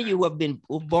for some of you who have been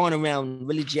born around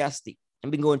religiosity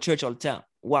and been going to church all the time,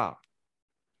 wow.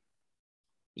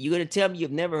 You're going to tell me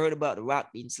you've never heard about the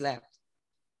rock being slapped?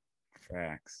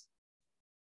 Facts.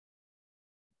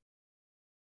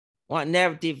 What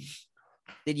narrative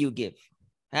did you give?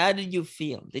 How did you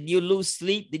feel? Did you lose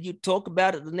sleep? Did you talk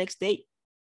about it the next day?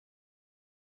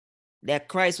 That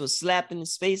Christ was slapped in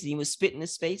his face and he was spitting in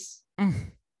his face? I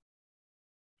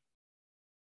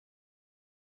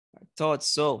thought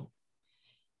so.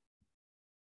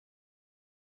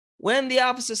 When the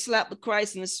officer slapped the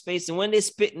Christ in his face and when they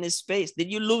spit in his face,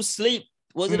 did you lose sleep?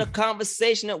 Was it a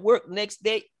conversation at work the next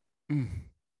day?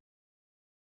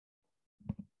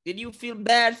 Did you feel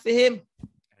bad for him?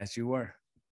 As you were.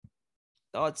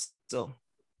 Thought so.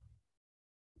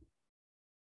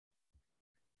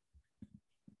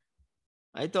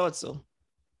 I thought so.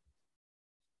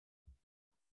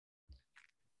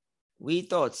 We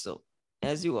thought so,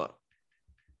 as you are.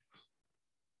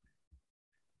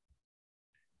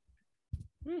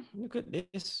 Look at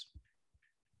this.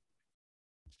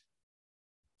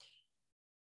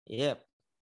 Yep.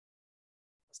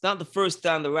 It's not the first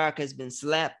time the rock has been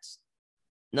slapped.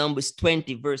 Numbers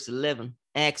 20, verse 11.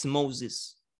 Ask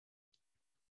Moses.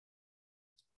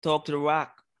 Talk to the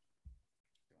rock.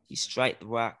 He strike the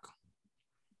rock.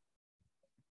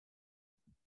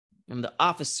 And the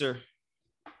officer,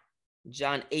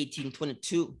 John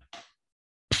 18:22.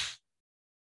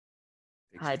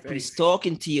 High priest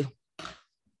talking to you.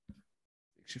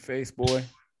 Fix your face, boy.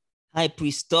 High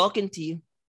priest talking to you.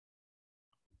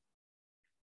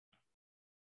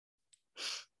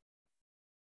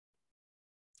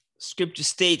 Scripture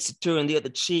states to turn the other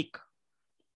cheek.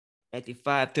 Matthew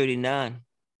 5:39.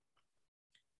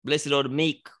 Blessed are the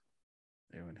meek.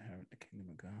 They would inherit the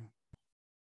kingdom of God.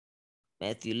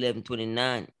 Matthew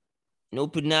 11:29. And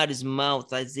open not his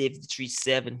mouth, Isaiah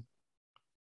 53:7.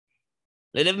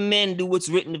 Let every man do what's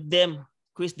written of them.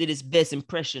 Chris did his best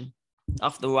impression.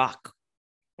 off the rock.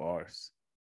 Bars.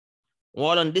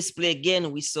 While on display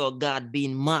again, we saw God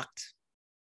being mocked.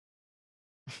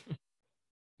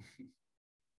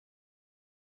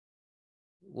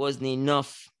 Wasn't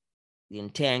enough, the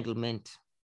entanglement.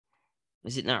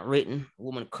 Is it not written?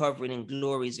 Woman covering in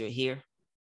glories are here.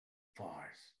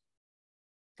 Bars.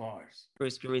 Bars.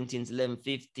 1 Corinthians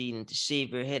 11:15, and to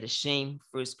shave your head of shame.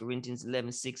 1 Corinthians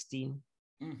 11:16.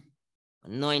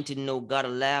 Anointing, no God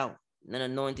allow. None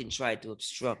anointing tried to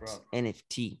obstruct.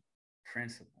 NFT.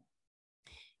 Principle.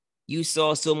 You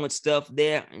saw so much stuff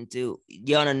there until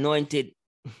you're unanointed.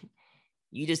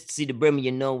 You just see the brim of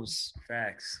your nose.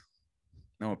 Facts.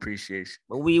 No appreciation.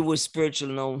 But we were spiritual,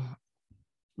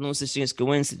 no such thing as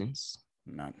coincidence.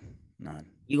 None.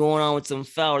 You going on with some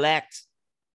foul act,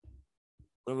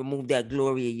 gonna remove that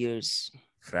glory of yours.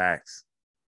 Facts.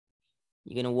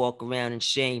 You're gonna walk around in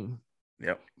shame.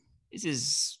 Yep. This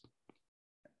is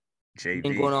JB.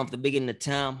 been going on from the beginning of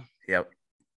time. Yep.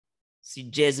 See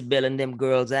Jezebel and them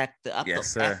girls act up,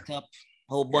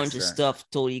 whole bunch of stuff.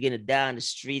 Told you're gonna die in the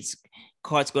streets.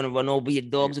 Cart's gonna run over your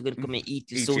dogs are gonna come and eat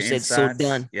you. So said, so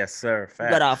done. Yes, sir. Facts. You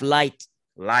got off light.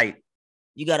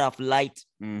 You got off light.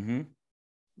 Mm-hmm.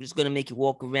 Just gonna make you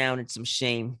walk around in some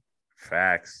shame.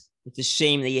 Facts. It's a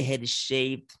shame that your head is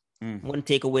shaved. Want to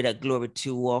take away that glory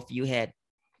too off you had.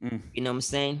 You know what I'm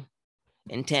saying?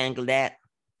 Entangle that.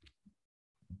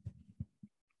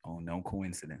 Oh, no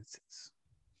coincidences.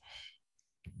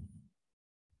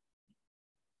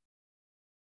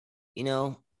 You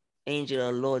know, angel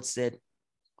of the Lord said,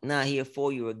 not here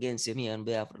for you or against him, here on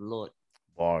behalf of the Lord.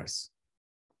 Bars.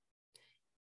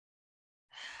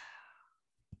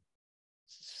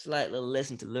 Slight little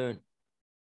lesson to learn.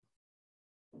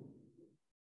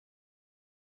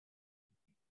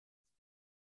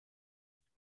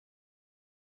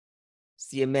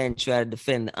 See a man try to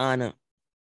defend the honor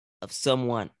of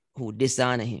someone who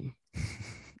dishonor him.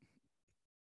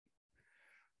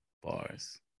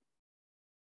 Bars.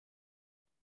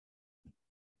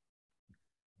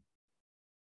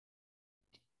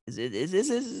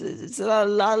 It's a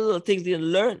lot of little things you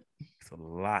learn. It's a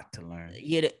lot to learn.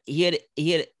 Here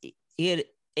the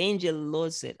angel of the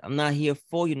Lord said, I'm not here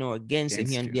for you nor against him,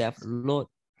 here on behalf of the Lord.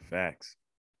 Facts.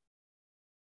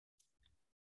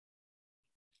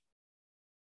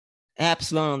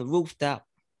 Absalom on the rooftop,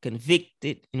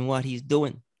 convicted in what he's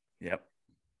doing. Yep.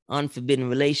 Unforbidden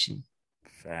relation.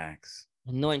 Facts.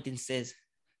 Anointing says,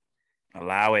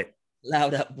 allow it.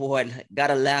 Loud up, boy.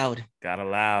 Got allowed. Got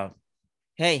allowed.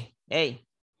 Hey,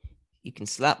 you can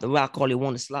slap the rock all you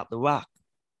want to slap the rock.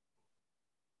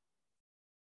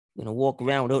 You're gonna walk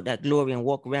around without that glory and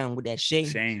walk around with that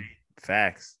shame.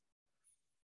 Facts.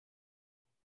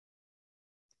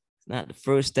 It's not the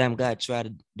first time God tried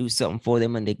to do something for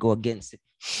them and they go against it.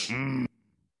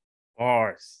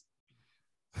 Bars.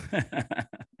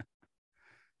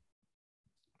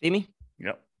 See me?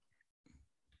 Yep.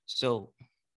 So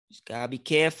just gotta be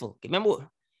careful. Remember,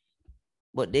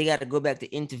 but they gotta go back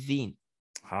to intervene.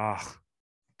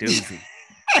 Doozy.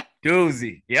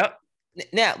 Doozy. Yep.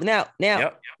 Now,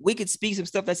 yep. We could speak some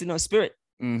stuff that's in our spirit.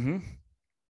 Mm-hmm.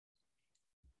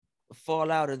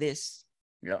 Fall out of this.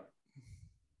 Yep.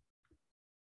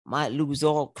 Might lose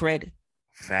all credit.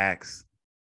 Facts.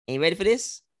 Ain't ready for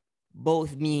this?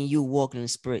 Both me and you walking in the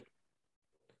spirit.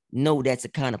 Know that's the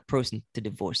kind of person to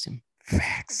divorce him.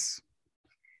 Facts.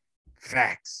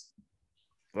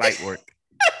 Light work.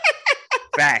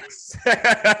 Facts.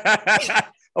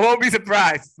 I won't be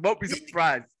surprised.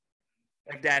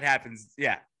 If that happens.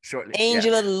 Yeah, shortly.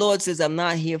 Angel of the Lord says, I'm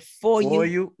not here for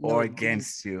you or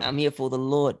against you. I'm here for the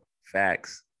Lord.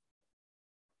 Facts.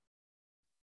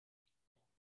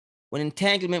 When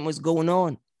entanglement was going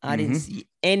on, I didn't see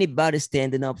anybody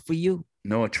standing up for you.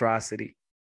 No atrocity.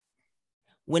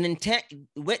 When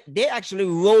they actually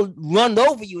run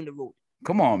over you in the road.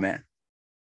 Come on, man.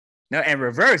 No, and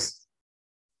reverse.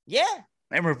 Yeah.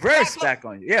 And reverse back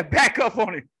on you. Yeah, back up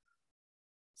on it.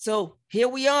 So here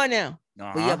we are now.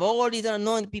 But you have all these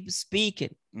anointed people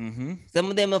speaking. Some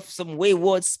of them have some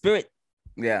wayward spirit.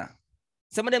 Yeah.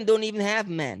 Some of them don't even have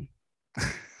men.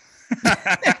 You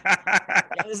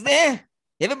understand?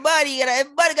 Everybody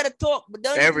got to talk, but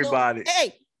don't everybody.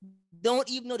 Don't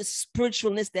even know the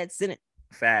spiritualness that's in it.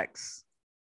 Facts.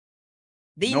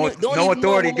 No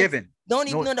authority given. Don't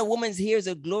even know the woman's hair is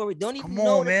a glory. Don't even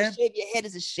know that to shave your head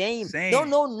is a shame. Don't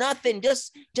know nothing.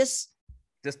 Just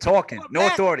talking. No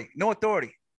authority. No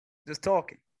authority. Just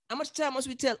talking. How much time must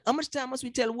we tell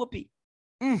Whoopi?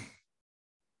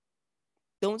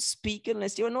 Don't speak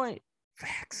unless you're anointed.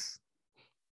 Facts.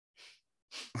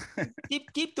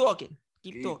 keep talking.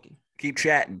 Keep talking. Keep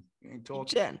chatting. Keep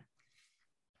chatting.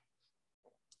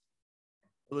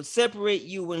 It will separate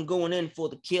you when going in for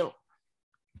the kill.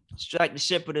 Strike the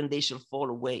shepherd and they shall fall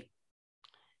away.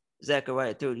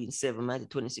 Zechariah 13:7, Matthew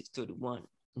 26:31.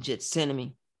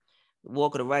 Gethsemane. The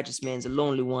walk of the righteous man is a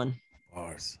lonely one.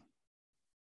 Bars.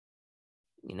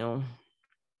 You know,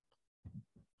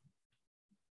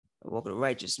 the walk of the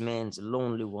righteous man is a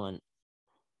lonely one.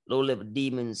 Low-level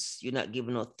demons, you're not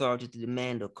given authority to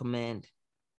demand or command.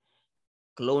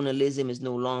 Colonialism is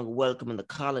no longer welcome in the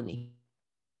colony.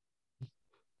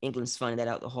 England's finding that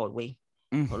out the hard way.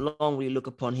 How long will you look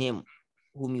upon him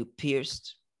whom you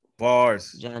pierced?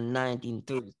 Bars. John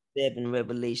 19:37,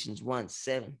 Revelations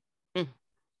 1:7.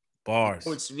 Bars.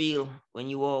 Oh, it's real when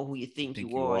you are who you think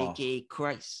you are, aka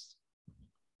Christ.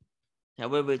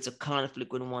 However, it's a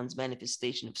conflict when one's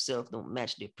manifestation of self don't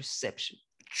match their perception.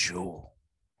 True.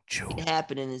 It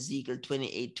happened in Ezekiel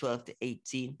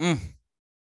 28:12-18.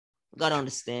 God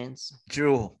understands.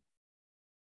 True.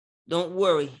 Don't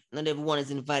worry, not everyone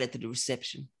is invited to the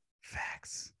reception.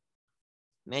 Facts.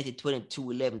 Matthew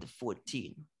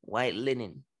 22:11-14. White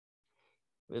linen.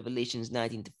 Revelations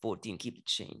 19-14. Keep the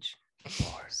change.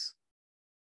 Bars.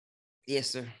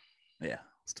 Yes, sir. Yeah,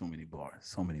 it's too many bars.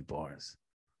 So many bars.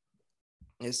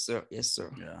 Yes, sir. Yes,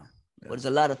 sir. Yeah. But there's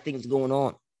a lot of things going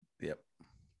on. Yep.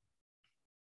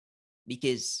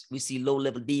 Because we see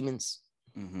low-level demons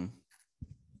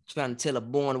trying to tell a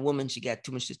born woman she got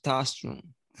too much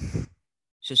testosterone.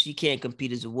 So she can't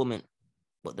compete as a woman,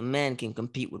 but the man can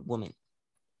compete with women.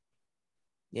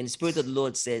 Then the Spirit of the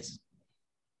Lord says,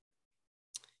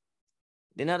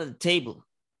 they're not at the table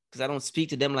because I don't speak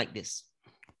to them like this.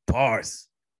 Bars.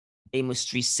 Amos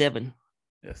 3:7.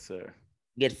 Yes, sir.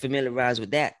 Get familiarized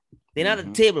with that. They're not at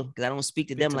the table because I don't speak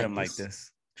to them like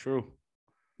this. True.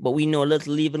 But we know a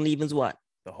little leaven leavens what?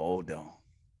 The whole dough.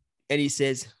 And he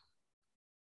says,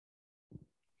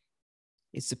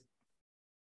 it's a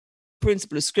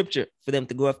principle of scripture for them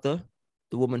to go after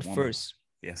the woman first.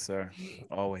 Yes, sir.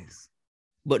 Always.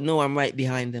 But no, I'm right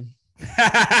behind them.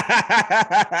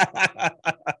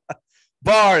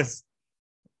 Bars.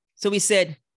 So we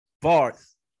said,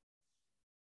 bars.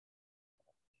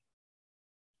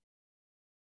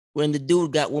 When the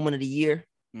dude got Woman of the Year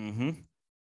on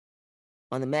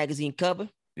the magazine cover,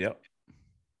 yep,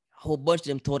 a whole bunch of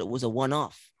them thought it was a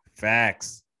one-off.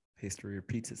 Facts. History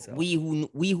repeats itself. We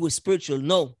who are spiritual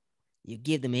know you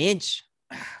give them an inch.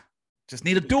 Just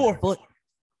need a door. Foot.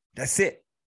 That's it.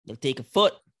 They'll take a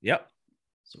foot. Yep.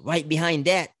 So right behind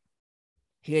that,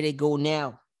 here they go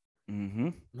now.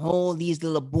 And all these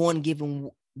little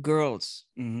born-given girls,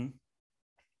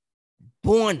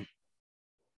 born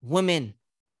women,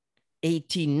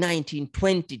 18, 19,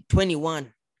 20,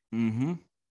 21.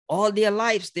 All their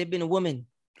lives, they've been a woman.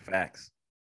 Facts.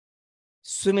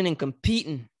 Swimming and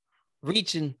competing,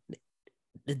 reaching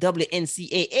the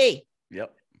WNCAA.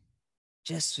 Yep.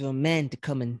 Just for a man to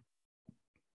come and.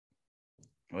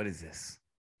 What is this?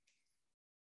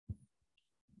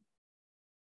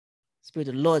 Spirit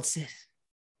of the Lord says,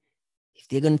 if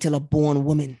they're going to tell a born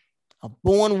woman,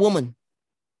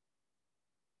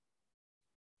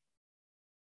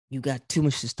 you got too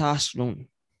much testosterone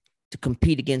to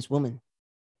compete against women.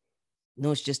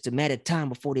 No, it's just a matter of time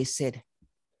before they said,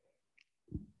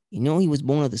 he was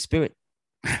born of the Spirit.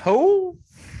 Oh,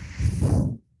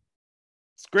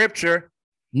 scripture.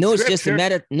 No, it's just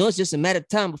a matter of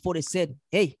time before they said,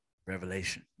 hey,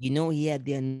 revelation. He had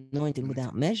the anointing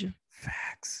without measure.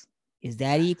 Facts. Is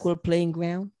that equal playing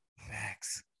ground?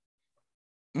 Facts.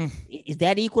 Is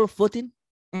that equal footing?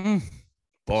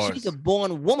 Bars. She's a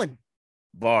born woman.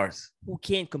 Bars. Who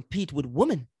can't compete with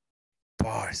women.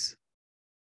 Bars.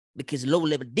 Because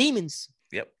low-level demons.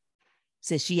 Yep.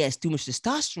 Says she has too much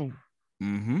testosterone.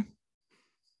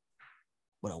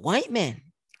 But a white man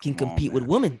can compete with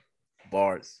women.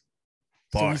 Bars.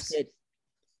 Bars. So he said,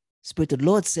 Spirit of the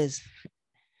Lord says,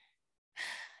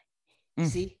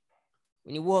 see,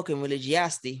 when you walk in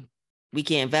religiosity, we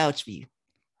can't vouch for you.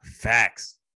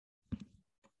 Facts.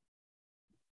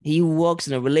 He who walks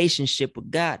in a relationship with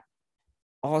God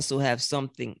also have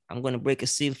something. I'm going to break a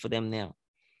seal for them now.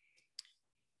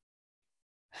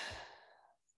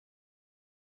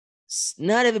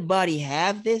 Not everybody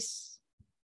have this,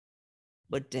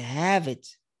 but to have it,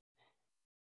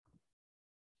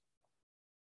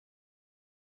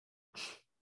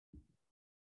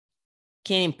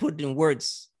 can't even put it in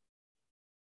words.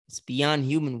 It's beyond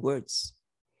human words.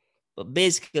 But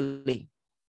basically,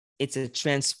 it's a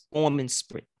transforming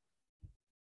spirit.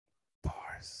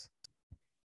 Bars.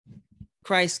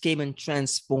 Christ came and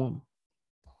transformed.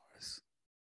 Bars.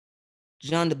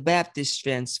 John the Baptist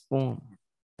transformed.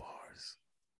 Bars.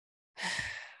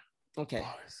 Okay.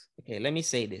 Bars. Okay, let me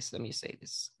say this.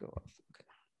 Go off. Okay.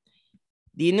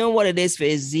 Do you know what it is for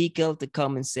Ezekiel to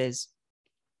come and says,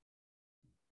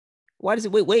 what is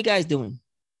it? What are you guys doing?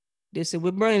 They said, we're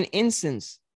burning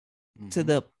incense to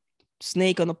the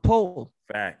snake on the pole.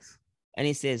 Facts. And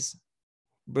he says,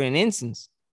 burning incense.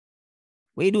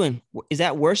 What are you doing? Is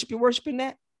that worship? You're worshiping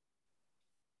that?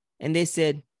 And they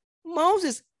said,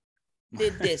 Moses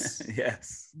did this.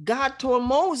 Yes. God told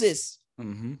Moses.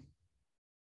 Mm-hmm.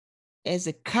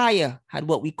 Hezekiah had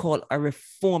what we call a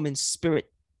reforming spirit.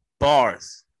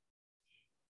 Bars.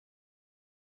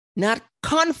 Not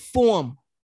conform.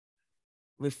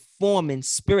 Reforming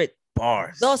spirit.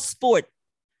 Bars. Thus forth,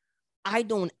 I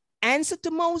don't answer to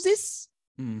Moses.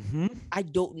 Mm-hmm. I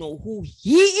don't know who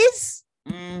he is.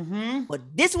 Mm-hmm.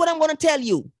 But this is what I'm going to tell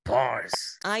you.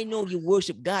 Bars. I know you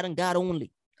worship God and God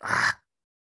only.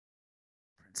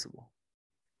 Principle.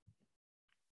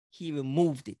 He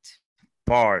removed it.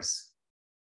 Bars.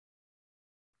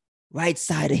 Right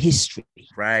side of history.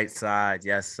 Right side.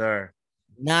 Yes, sir.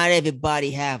 Not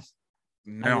everybody have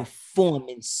a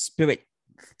reforming spirit.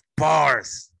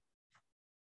 Bars.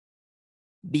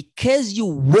 Because you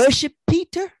worship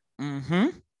Peter,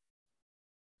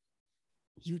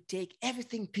 you take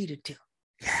everything Peter tell.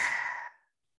 Yeah.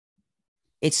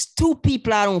 It's two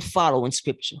people I don't follow in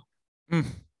scripture.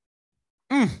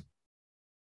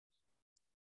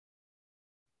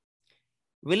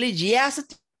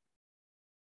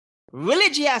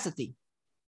 Religiosity.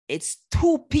 It's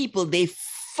two people they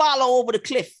follow over the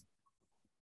cliff.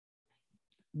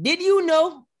 Did you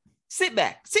know? Sit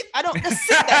back. Just sit back.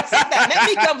 Make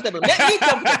me comfortable.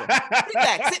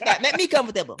 Sit back. Make me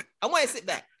comfortable. I want you to sit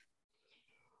back.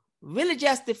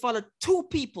 Religiosity follow two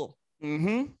people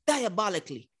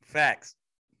diabolically. Facts.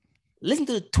 Listen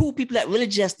to the two people that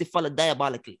religiosity follow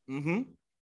diabolically.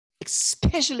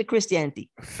 Especially Christianity.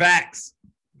 Facts.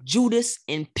 Judas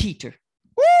and Peter.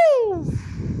 Woo!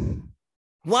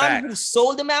 One Facts. who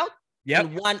sold him out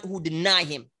and Yep. one who denied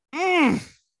him.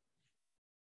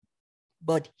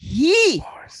 But he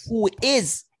Bars. who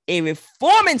is a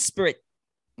reforming spirit,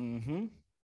 Bars.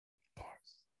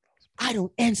 I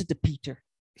don't answer to Peter.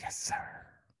 Yes, sir.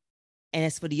 And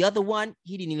as for the other one,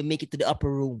 he didn't even make it to the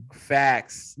upper room.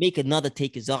 Facts. Make another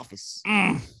take his office.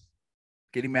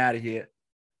 Get him out of here.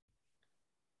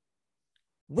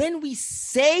 When we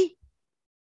say,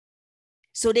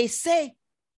 so they say,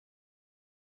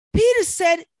 Peter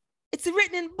said, it's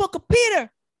written in the book of Peter.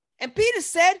 And Peter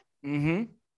said, it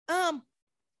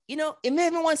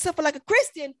made me want to suffer like a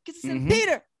Christian because it's in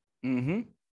Peter. He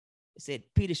said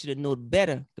Peter should have known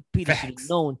better. But Peter should have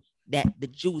known that the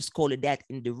Jews call it that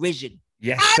in derision.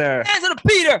 Yes, sir. Answer to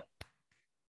Peter.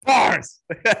 Bars.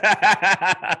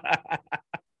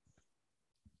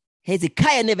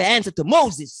 Hezekiah never answered to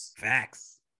Moses.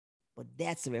 Facts. But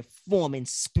that's a reforming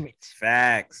spirit.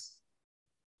 Facts.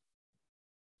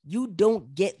 You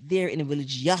don't get there in a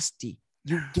religiosity.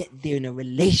 You get there in a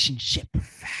relationship.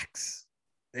 Facts.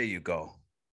 There you go.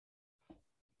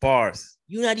 Bars.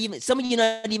 Some of you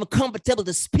not even comfortable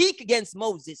to speak against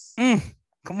Moses.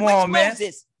 Come on, man.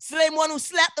 Moses? Same one who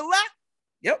slapped the rock?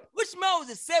 Yep. Which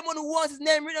Moses? Same one who wants his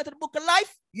name written onto the book of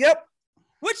life? Yep.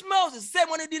 Which Moses? Same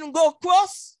one who didn't go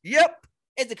across? Yep.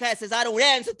 Hezekiah says, I don't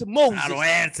answer to Moses. I don't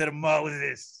answer to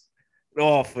Moses.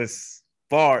 Office.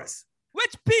 Bars.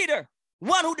 Which Peter?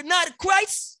 One who denied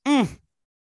Christ? You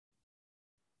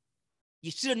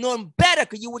should have known better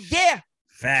because you were there.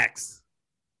 Facts.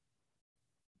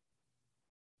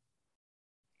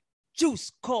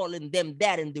 Jews calling them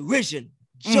that in derision.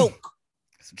 Joke.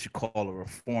 That's what you call a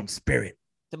reformed spirit.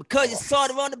 So because you saw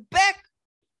it on the back,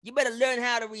 you better learn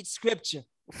how to read scripture.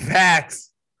 Facts.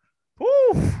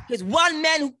 Because one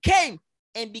man who came,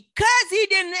 and because he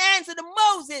didn't answer to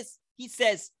Moses, he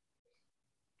says,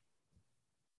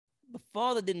 the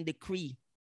father didn't decree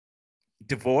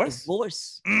Divorce.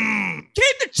 Keep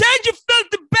the change, you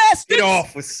filthy bastards. Get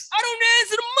off us. I don't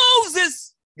answer to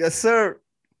Moses. Yes, sir.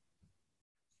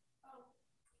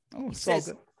 Oh, He so says,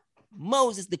 good.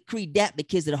 Moses decreed that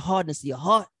because of the hardness of your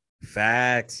heart.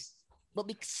 Facts. But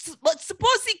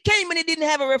suppose he came and he didn't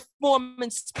have a reforming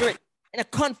spirit and a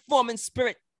conforming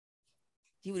spirit.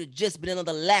 He would have just been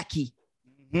another lackey.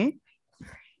 Would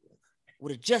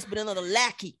have just been another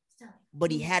lackey.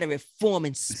 But he had a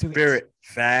reforming spirit.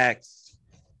 Facts.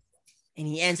 And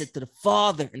he answered to the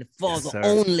Father and the Father Yes, sir.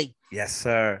 only. Yes,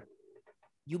 sir.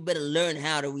 You better learn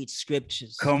how to read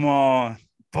scriptures. Come on.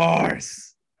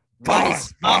 Bars. What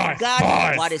is of God?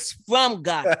 Bars. What is from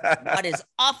God? What is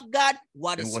of God?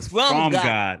 What is from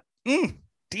God?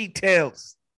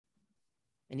 Details.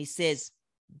 And he says,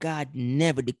 God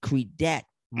never decreed that.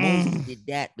 Moses did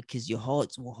that because your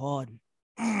hearts were hardened.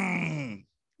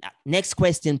 Now, next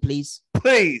question, please.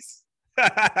 Please.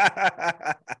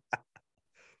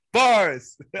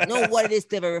 Bars. Know what it is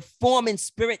to have a reforming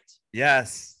spirit.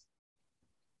 Yes.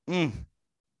 And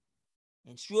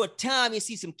through a time, you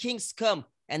see some kings come,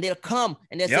 and they'll come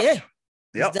and they'll Yep. say, "Hey,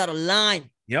 Yep. it's out of line.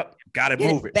 Yep. Gotta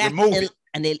Get move it. back Remove in, it.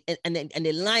 and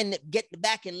they line it, get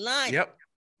back in line." Yep.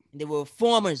 And they were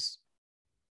reformers.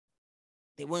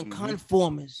 They weren't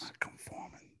conformers. Not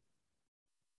conforming.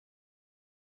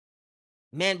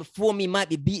 Man before me might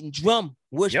be beating drum,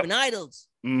 worshiping idols.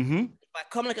 If I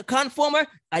come like a conformer,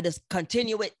 I just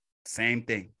continue it. Same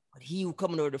thing. But he who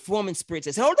come into the reforming spirit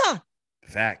says, "Hold on.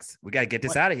 Facts. We got to get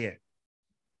this out of here.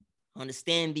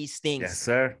 Understand these things." Yes,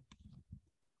 sir.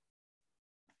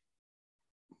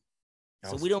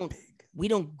 So we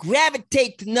don't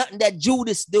gravitate to nothing that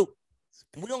Judas do.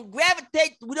 We don't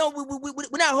gravitate. We're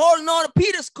not holding on to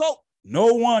Peter's coat.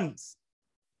 No one's.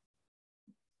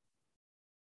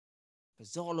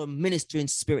 Because all are ministering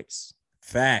spirits.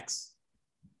 Facts.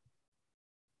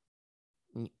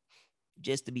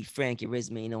 Just to be frank, your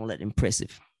resume ain't all that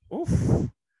impressive. Oof.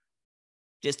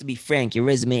 Just to be frank, your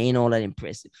resume ain't all that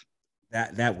impressive.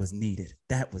 That was needed.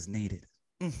 That was needed.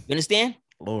 You understand?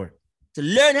 Lord. To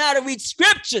learn how to read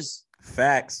scriptures.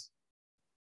 Facts.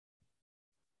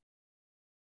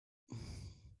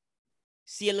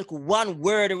 See a little one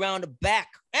word around the back.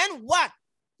 And what?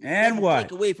 And Never what?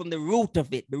 Take away from the root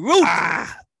of it. The root.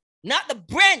 Not the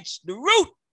branch. The root.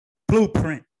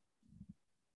 Blueprint.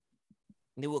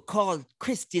 And they were called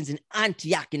Christians in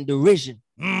Antioch in derision.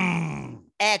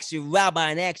 Ask your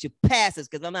rabbi and ask your pastors,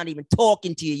 because I'm not even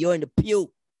talking to you. You're in the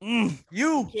pew. You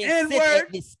can't sit N-word.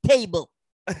 at this table.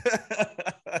 To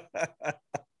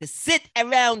sit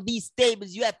around these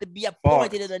tables, you have to be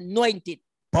appointed and anointed.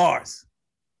 Bars.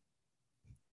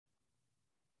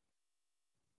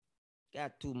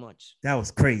 Got too much. That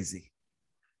was crazy.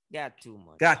 Got too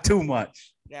much. Got too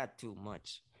much. Got too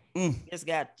much.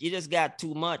 You just got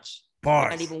too much. Bars.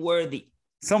 You're not even worthy.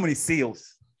 So many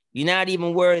seals. You're not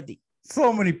even worthy.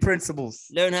 So many principles.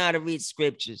 Learn how to read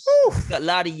scriptures. A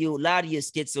lot of you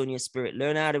skits on your spirit.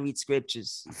 Learn how to read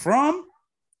scriptures. From?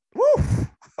 Woo.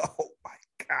 Oh my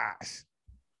gosh.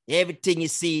 Everything you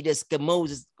see, this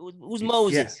Moses. Who's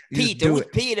Moses? Yeah, Peter. Who's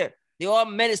Peter? They're all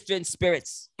ministering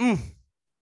spirits. You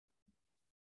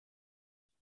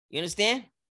understand?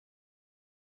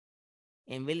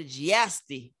 In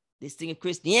religiosity, this thing of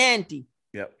Christianity.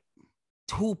 Yep.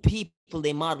 Two people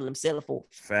they model themselves for.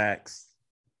 Facts.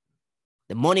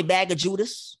 The money bag of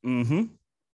Judas. And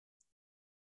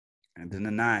the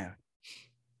denier.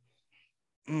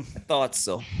 I thought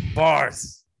so.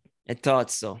 Bars. I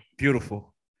thought so.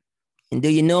 Beautiful. And do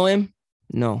you know him?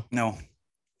 No. No.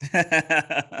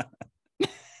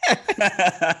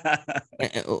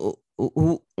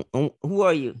 Who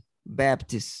are you?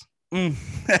 Baptist. Who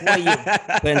are you?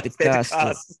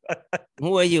 Pentecostal.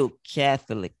 Who are you?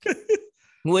 Catholic.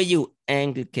 Who are you?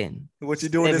 Anglican. What you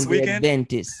doing this weekend?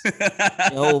 Adventist.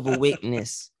 Jehovah's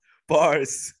Witness.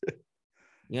 Bars.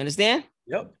 You understand?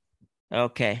 Yep.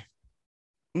 Okay.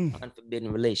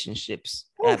 Unforbidden relationships.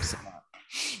 Absolutely.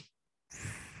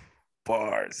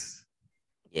 Bars.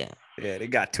 Yeah. Yeah, they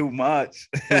got too much.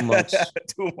 Too much.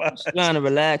 Too much. Just trying to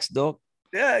relax, dog.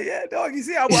 Yeah, dog. You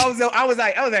see, I was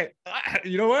like,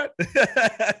 you know what?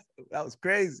 That was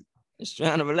crazy. Just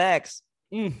trying to relax.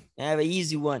 Have an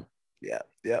easy one. Yeah.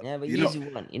 Have an easy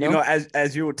one. You know? You know,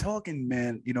 as you were talking,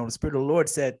 man, you know, the Spirit of the Lord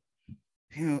said,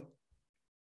 you know,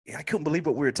 I couldn't believe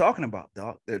what we were talking about,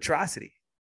 dog. The atrocity.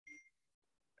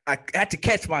 I had to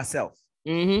catch myself.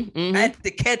 I had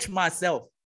to catch myself.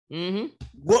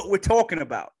 What we're talking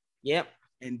about. Yep.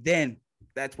 And then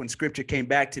that's when scripture came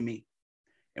back to me.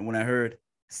 And when I heard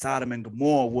Sodom and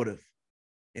Gomorrah would have,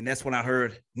 and that's when I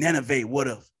heard Nineveh would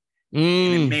have. And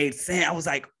it made sense. I was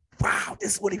like, wow,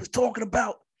 this is what he was talking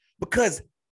about. Because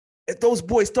if those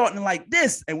boys starting like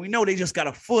this, and we know they just got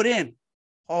a foot in,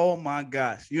 oh my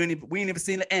gosh, we ain't even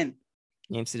seen the end.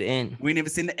 You ain't seen the end. We ain't even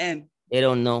seen the end. They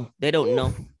don't know. They don't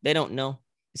know. They don't know.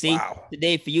 See, Wow.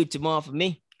 Today for you, tomorrow for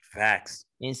me. Facts.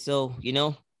 And so, you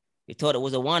know, they thought it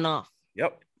was a one-off.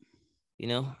 Yep. You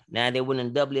know, now they're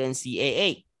winning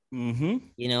WNCAA.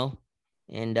 You know,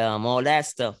 and all that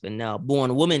stuff. And now born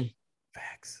a woman.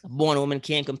 Facts. A born woman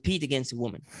can't compete against a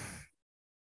woman.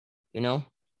 You know?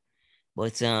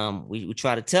 But we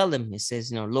try to tell them, it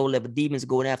says, you know, low-level demons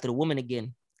going after the woman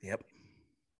again. Yep.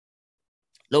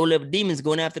 Low-level demons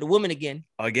going after the woman again.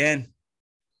 Again.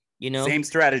 You know? Same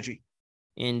strategy.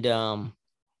 And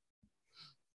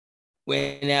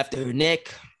went after her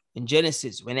neck in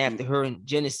Genesis, went after her in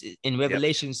Genesis, in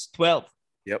Revelations 12.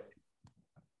 Yep.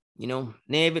 You know,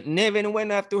 never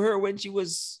went after her when she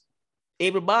was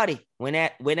able-bodied. Went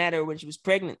at her when she was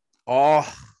pregnant. Oh,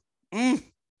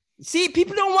 See,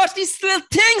 people don't watch these little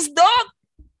things, dog.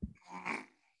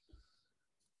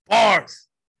 Bars.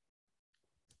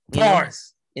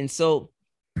 Bars. And so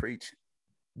preach.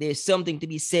 There's something to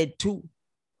be said too.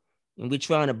 And we're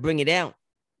trying to bring it out.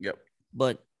 Yep.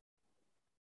 But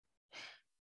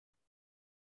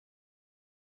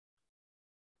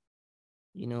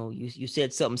you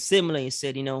said something similar. You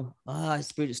said, the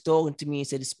Spirit is talking to me. You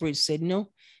said the Spirit said,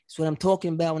 it's what I'm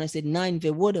talking about. When I said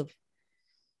Nineveh would have,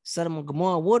 Sodom and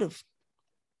Gomorrah would have.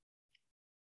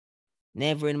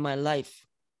 Never in my life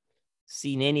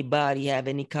seen anybody have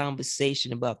any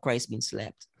conversation about Christ being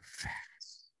slapped.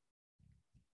 Facts.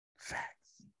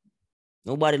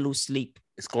 Nobody lose sleep.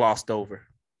 It's glossed over.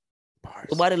 Bars.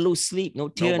 Nobody lose sleep. No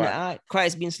tear in the eye.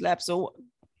 Christ being slapped. So what?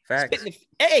 Facts.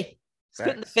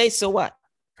 Spit in the face. So what?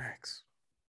 Facts.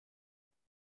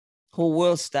 Whole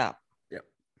world stop. Yep.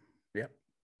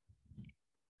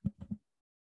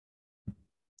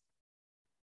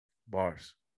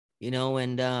 Bars.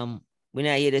 And we're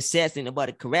not here to assassinate about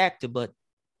a character, but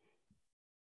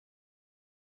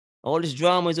all this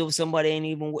drama is over somebody ain't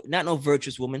even not no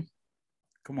virtuous woman.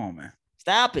 Come on, man.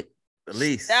 Stop it. The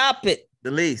least. Stop it.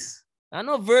 The least. I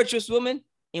know virtuous women,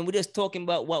 and we're just talking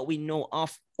about what we know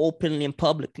off openly and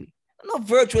publicly. I know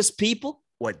virtuous people.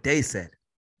 What they said.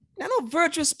 I know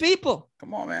virtuous people.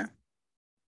 Come on, man.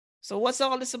 So what's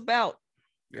all this about?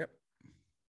 Yep.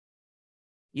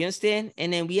 You understand?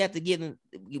 And then we have to give them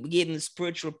the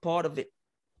spiritual part of it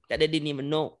that they didn't even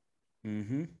know.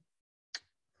 Mm-hmm.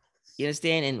 You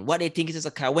understand? And what they think is just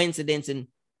a coincidence and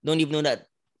don't even know that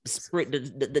spirit,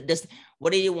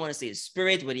 what do you want to say? The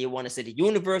spirit, what do you want to say? The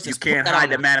universe? You can't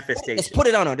hide the manifestation. Let's put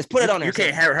it on her. Just put it on her. You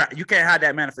can't hide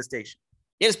that manifestation.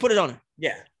 Yeah, just put it on her.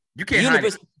 Yeah. You can't hide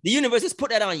it. The universe just put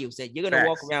that on you. Said you're going to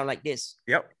walk around like this.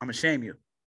 Yep. I'm going to shame you.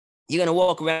 You're going to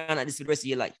walk around like this for the rest of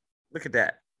your life. Look at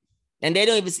that. And they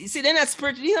don't even see, they're not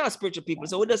spiritual. They're not spiritual people.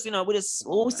 So we're just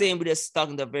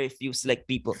talking to very few select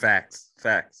people. Facts.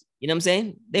 You know what I'm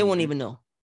saying? They won't even know.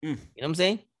 You know what I'm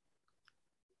saying?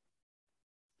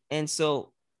 And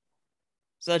so,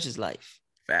 such is life.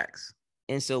 Facts.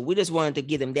 And so we just wanted to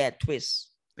give them that twist.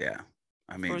 Yeah.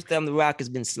 I mean, first time the Rock has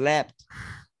been slapped.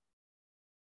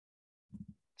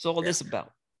 That's all this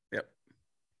about. Yep.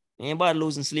 Anybody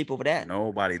losing sleep over that?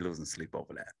 Nobody losing sleep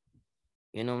over that.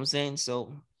 You know what I'm saying?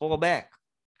 So fall back.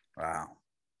 Wow.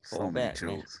 Fall back,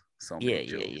 jewels. Man. So many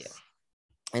jewels. Yeah.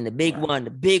 And the big one.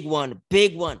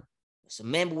 So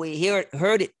remember we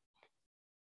heard it.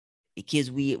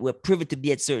 Because we're privy to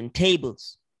be at certain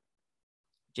tables.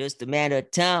 Just a matter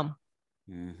of time.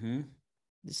 Mm-hmm.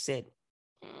 They said,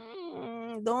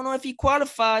 don't know if he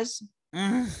qualifies.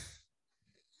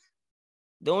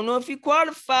 Don't know if he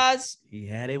qualifies. He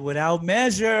had it without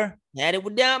measure. Had a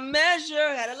little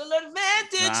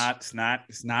advantage.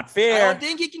 It's not fair. I don't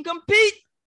think he can compete.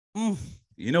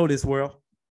 You know this world.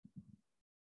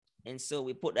 And so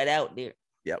we put that out there.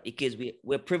 Yep. Because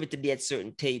we're privy to be at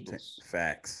certain tables.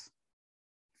 Facts.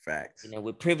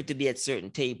 We're privy to be at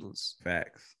certain tables.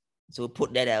 Facts. So we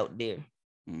put that out there.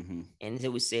 Mm-hmm. And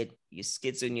so we said, your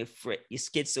schizo in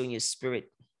your spirit.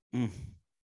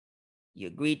 You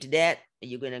agreed to that? Are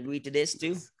you going to agree to this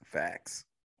too? Facts.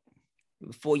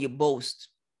 Before you boast,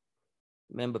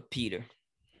 remember Peter.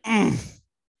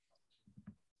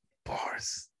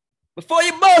 Bars. Before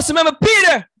you boast, remember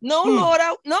Peter. No, Lord,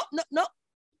 no.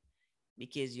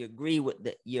 Because you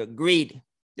agreed.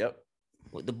 Yep.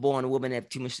 With the born woman have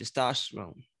too much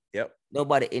testosterone. Yep.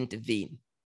 Nobody intervened.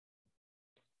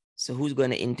 So who's going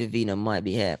to intervene on my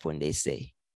behalf when they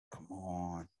say? Come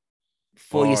on.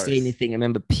 Before you say anything,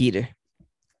 remember Peter.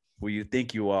 Who you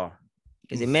think you are.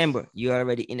 Because remember, you're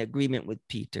already in agreement with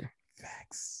Peter.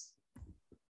 Facts.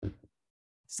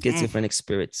 Schizophrenic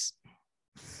spirits.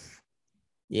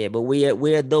 Yeah, but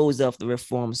we're those of the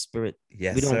reformed spirit.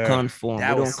 Yes, we don't conform. We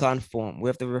don't conform. We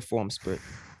have the reformed spirit.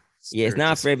 Spirit, yeah, it's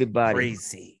not for everybody.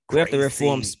 Crazy. We have the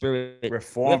reformed spirit. We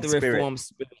have the reformed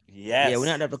spirit. Yes. Yeah, we're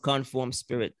not have the conform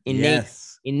spirit.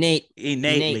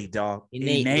 Innately, dog.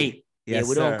 Innate. Yes,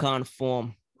 we don't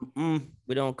conform.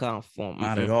 We don't conform.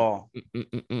 Not at all.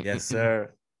 Yes,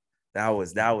 sir. That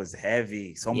was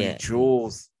heavy. So many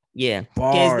jewels. Yeah.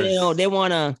 Bars. Because they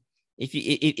wanna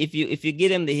if you give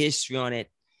them the history on it,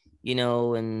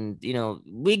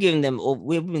 we're giving them.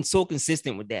 We've been so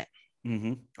consistent with that.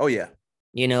 Mm-hmm. Oh yeah.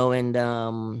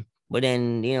 But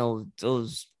then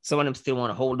some of them still want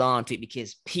to hold on to it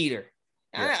because Peter.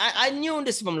 Yeah. I knew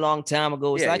this from a long time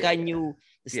ago. It's I knew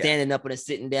the standing up and the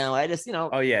sitting down. I just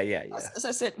Oh yeah. As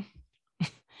I said,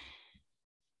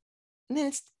 and then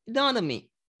it's dawned on me.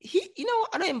 I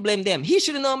don't even blame them. He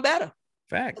should have known better.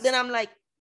 Facts. But then I'm like,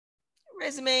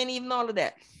 resume ain't even all of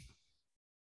that.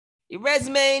 Your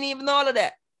resume ain't even all of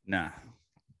that. Nah.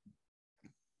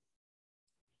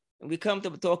 And we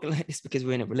comfortable talking like this because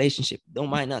we're in a relationship. Don't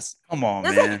mind us. Come on,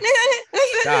 man.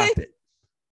 Stop it.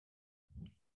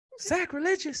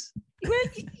 Sacrilegious.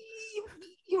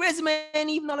 Your resume ain't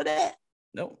even all of that.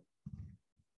 No.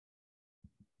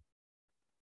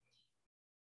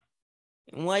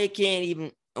 And why you can't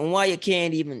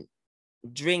even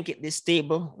drink at this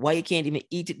table? Why you can't even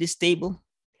eat at this table?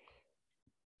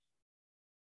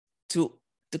 To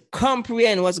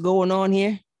comprehend what's going on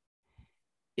here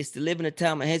is to live in the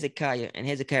time of Hezekiah, and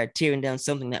Hezekiah tearing down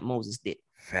something that Moses did.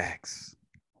 Facts.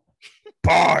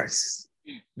 Bars.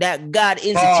 That God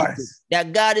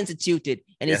instituted,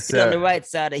 and Yes, it's still on sir. the right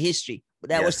side of history.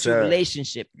 But that Yes, was true sir.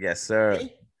 relationship. Yes, sir.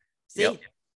 See? Yep.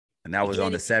 And that was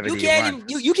on the 70 You can't run.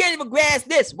 even you can't even grasp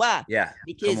this. Why? Yeah.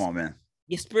 Because come on, man.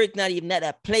 your spirit's not even at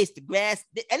that place to grasp.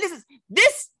 And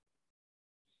this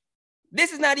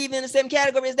is not even in the same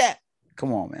category as that.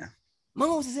 Come on, man.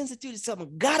 Moses instituted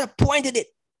something. God appointed it.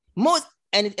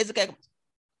 It's okay.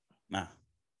 Nah.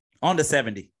 On the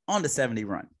 70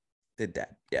 run. Did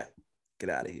that. Yeah. Get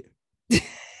out of here.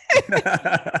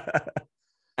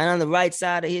 And on the right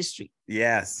side of history.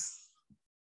 Yes.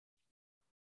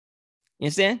 You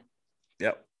understand?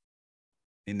 Yep.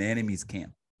 In the enemy's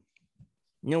camp.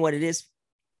 You know what it is?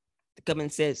 The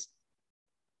covenant says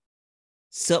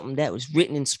something that was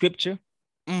written in scripture.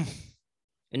 And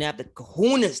have the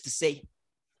kahunas to say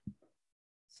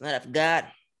it's not of God.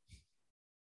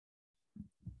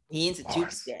 He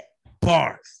institutes that.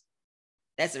 Bars.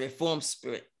 That's a reformed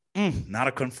spirit. Not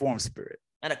a conformed spirit.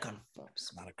 Not a conformed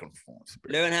spirit. Not a conformed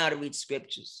spirit. Learn how to read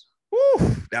scriptures.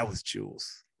 Woo, that was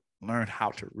Jules. Learn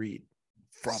how to read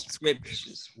from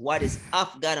scriptures. What is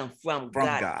of God and from God.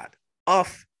 From God.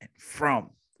 Of and from.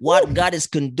 What Woo. God is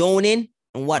condoning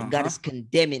and what God is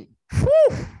condemning. Woo.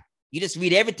 You just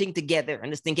read everything together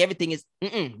and just think everything is,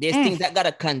 there's things that God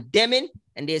are condemning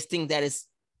and there's things that is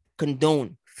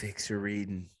condoned. Fix your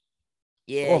reading.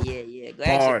 Yeah. Go ask your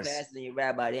pastor and your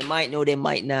rabbi. They might know, they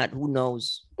might not. Who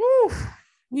knows? Woo.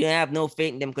 We have no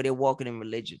faith in them because they're walking in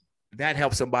religion. That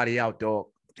helps somebody out, dog.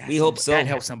 We hope so. That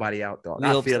helps somebody out, dog.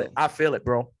 I feel it,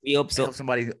 bro. We hope so. Help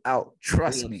somebody out.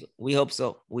 Trust me. We hope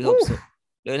so. We hope so.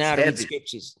 Learn how to read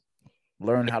scriptures.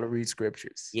 Learn how to read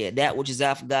scriptures. Yeah, that which is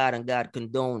of God and God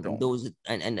condoned, and those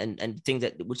and things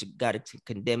that which God is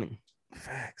condemning.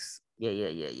 Facts.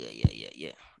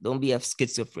 Yeah. Don't be a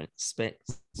schizophrenic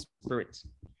spirits.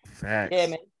 Facts. Yeah,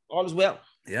 man. All is well.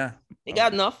 Yeah. They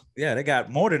got enough. Yeah, they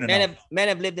got more than enough. Men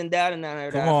have lived and died and not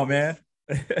heard. Come on, man.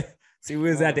 See, we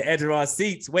was at the edge of our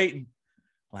seats waiting.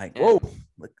 Like, whoa,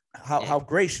 look how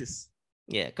gracious.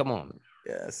 Yeah, come on, man.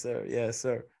 Yes, sir. Yes,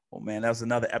 sir. Oh man, that was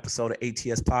another episode of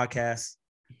A.T.S podcast.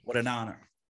 What an honor.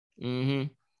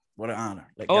 What an honor.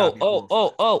 Get them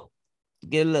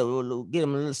a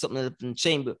little something up in the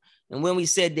chamber. And when we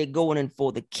said they're going in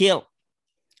for the kill,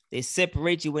 they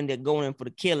separate you when they're going in for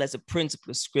the kill. That's a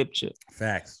principle of scripture.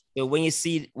 Facts. So when you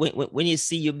see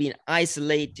you're being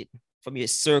isolated from your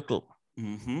circle,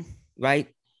 right,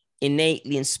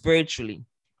 innately and spiritually,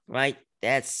 right,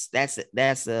 that's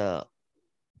a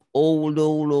old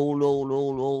tool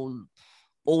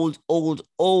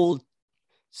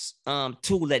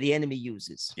that the enemy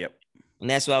uses. Yep. And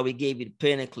that's why we gave you the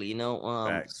pinnacle,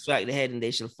 strike the head and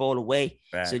they shall fall away.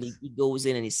 Facts. So he goes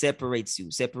in and he separates you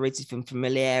from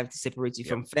familiarity, separates you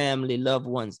from family, loved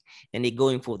ones, and they're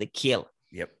going for the kill.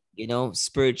 Yep.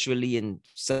 Spiritually and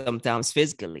sometimes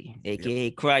physically, aka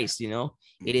Christ,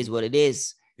 it is what it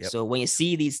is. Yep. So when you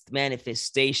see these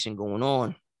manifestation going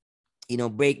on,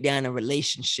 break down in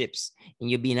relationships and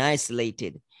you're being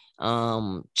isolated,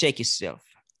 check yourself.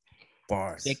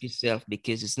 Bars. Check yourself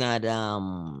because it's not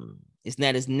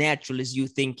as natural as you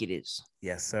think it is.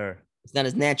 Yes, sir. It's not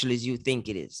as natural as you think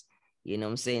it is. You know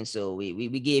what I'm saying? So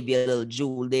we gave you a little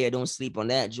jewel there. Don't sleep on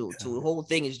that jewel too. The whole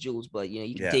thing is jewels, but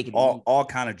you can take it. All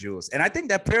kind of jewels. And I think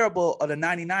that parable of the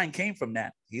 99 came from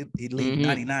that. He'd leave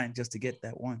 99 just to get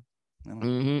that one.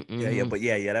 Yeah. But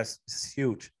that's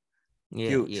huge. Yeah,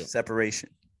 huge separation.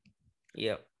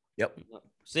 Yep.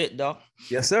 Sit, dog.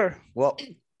 Yes, sir. Well,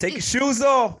 take your shoes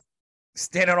off.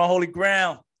 Standing on holy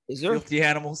ground. Yes, sir. Filthy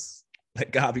animals.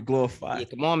 Let God be glorified. Yeah,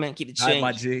 come on, man. Keep the change. Hi,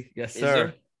 my G. Yes,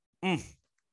 sir.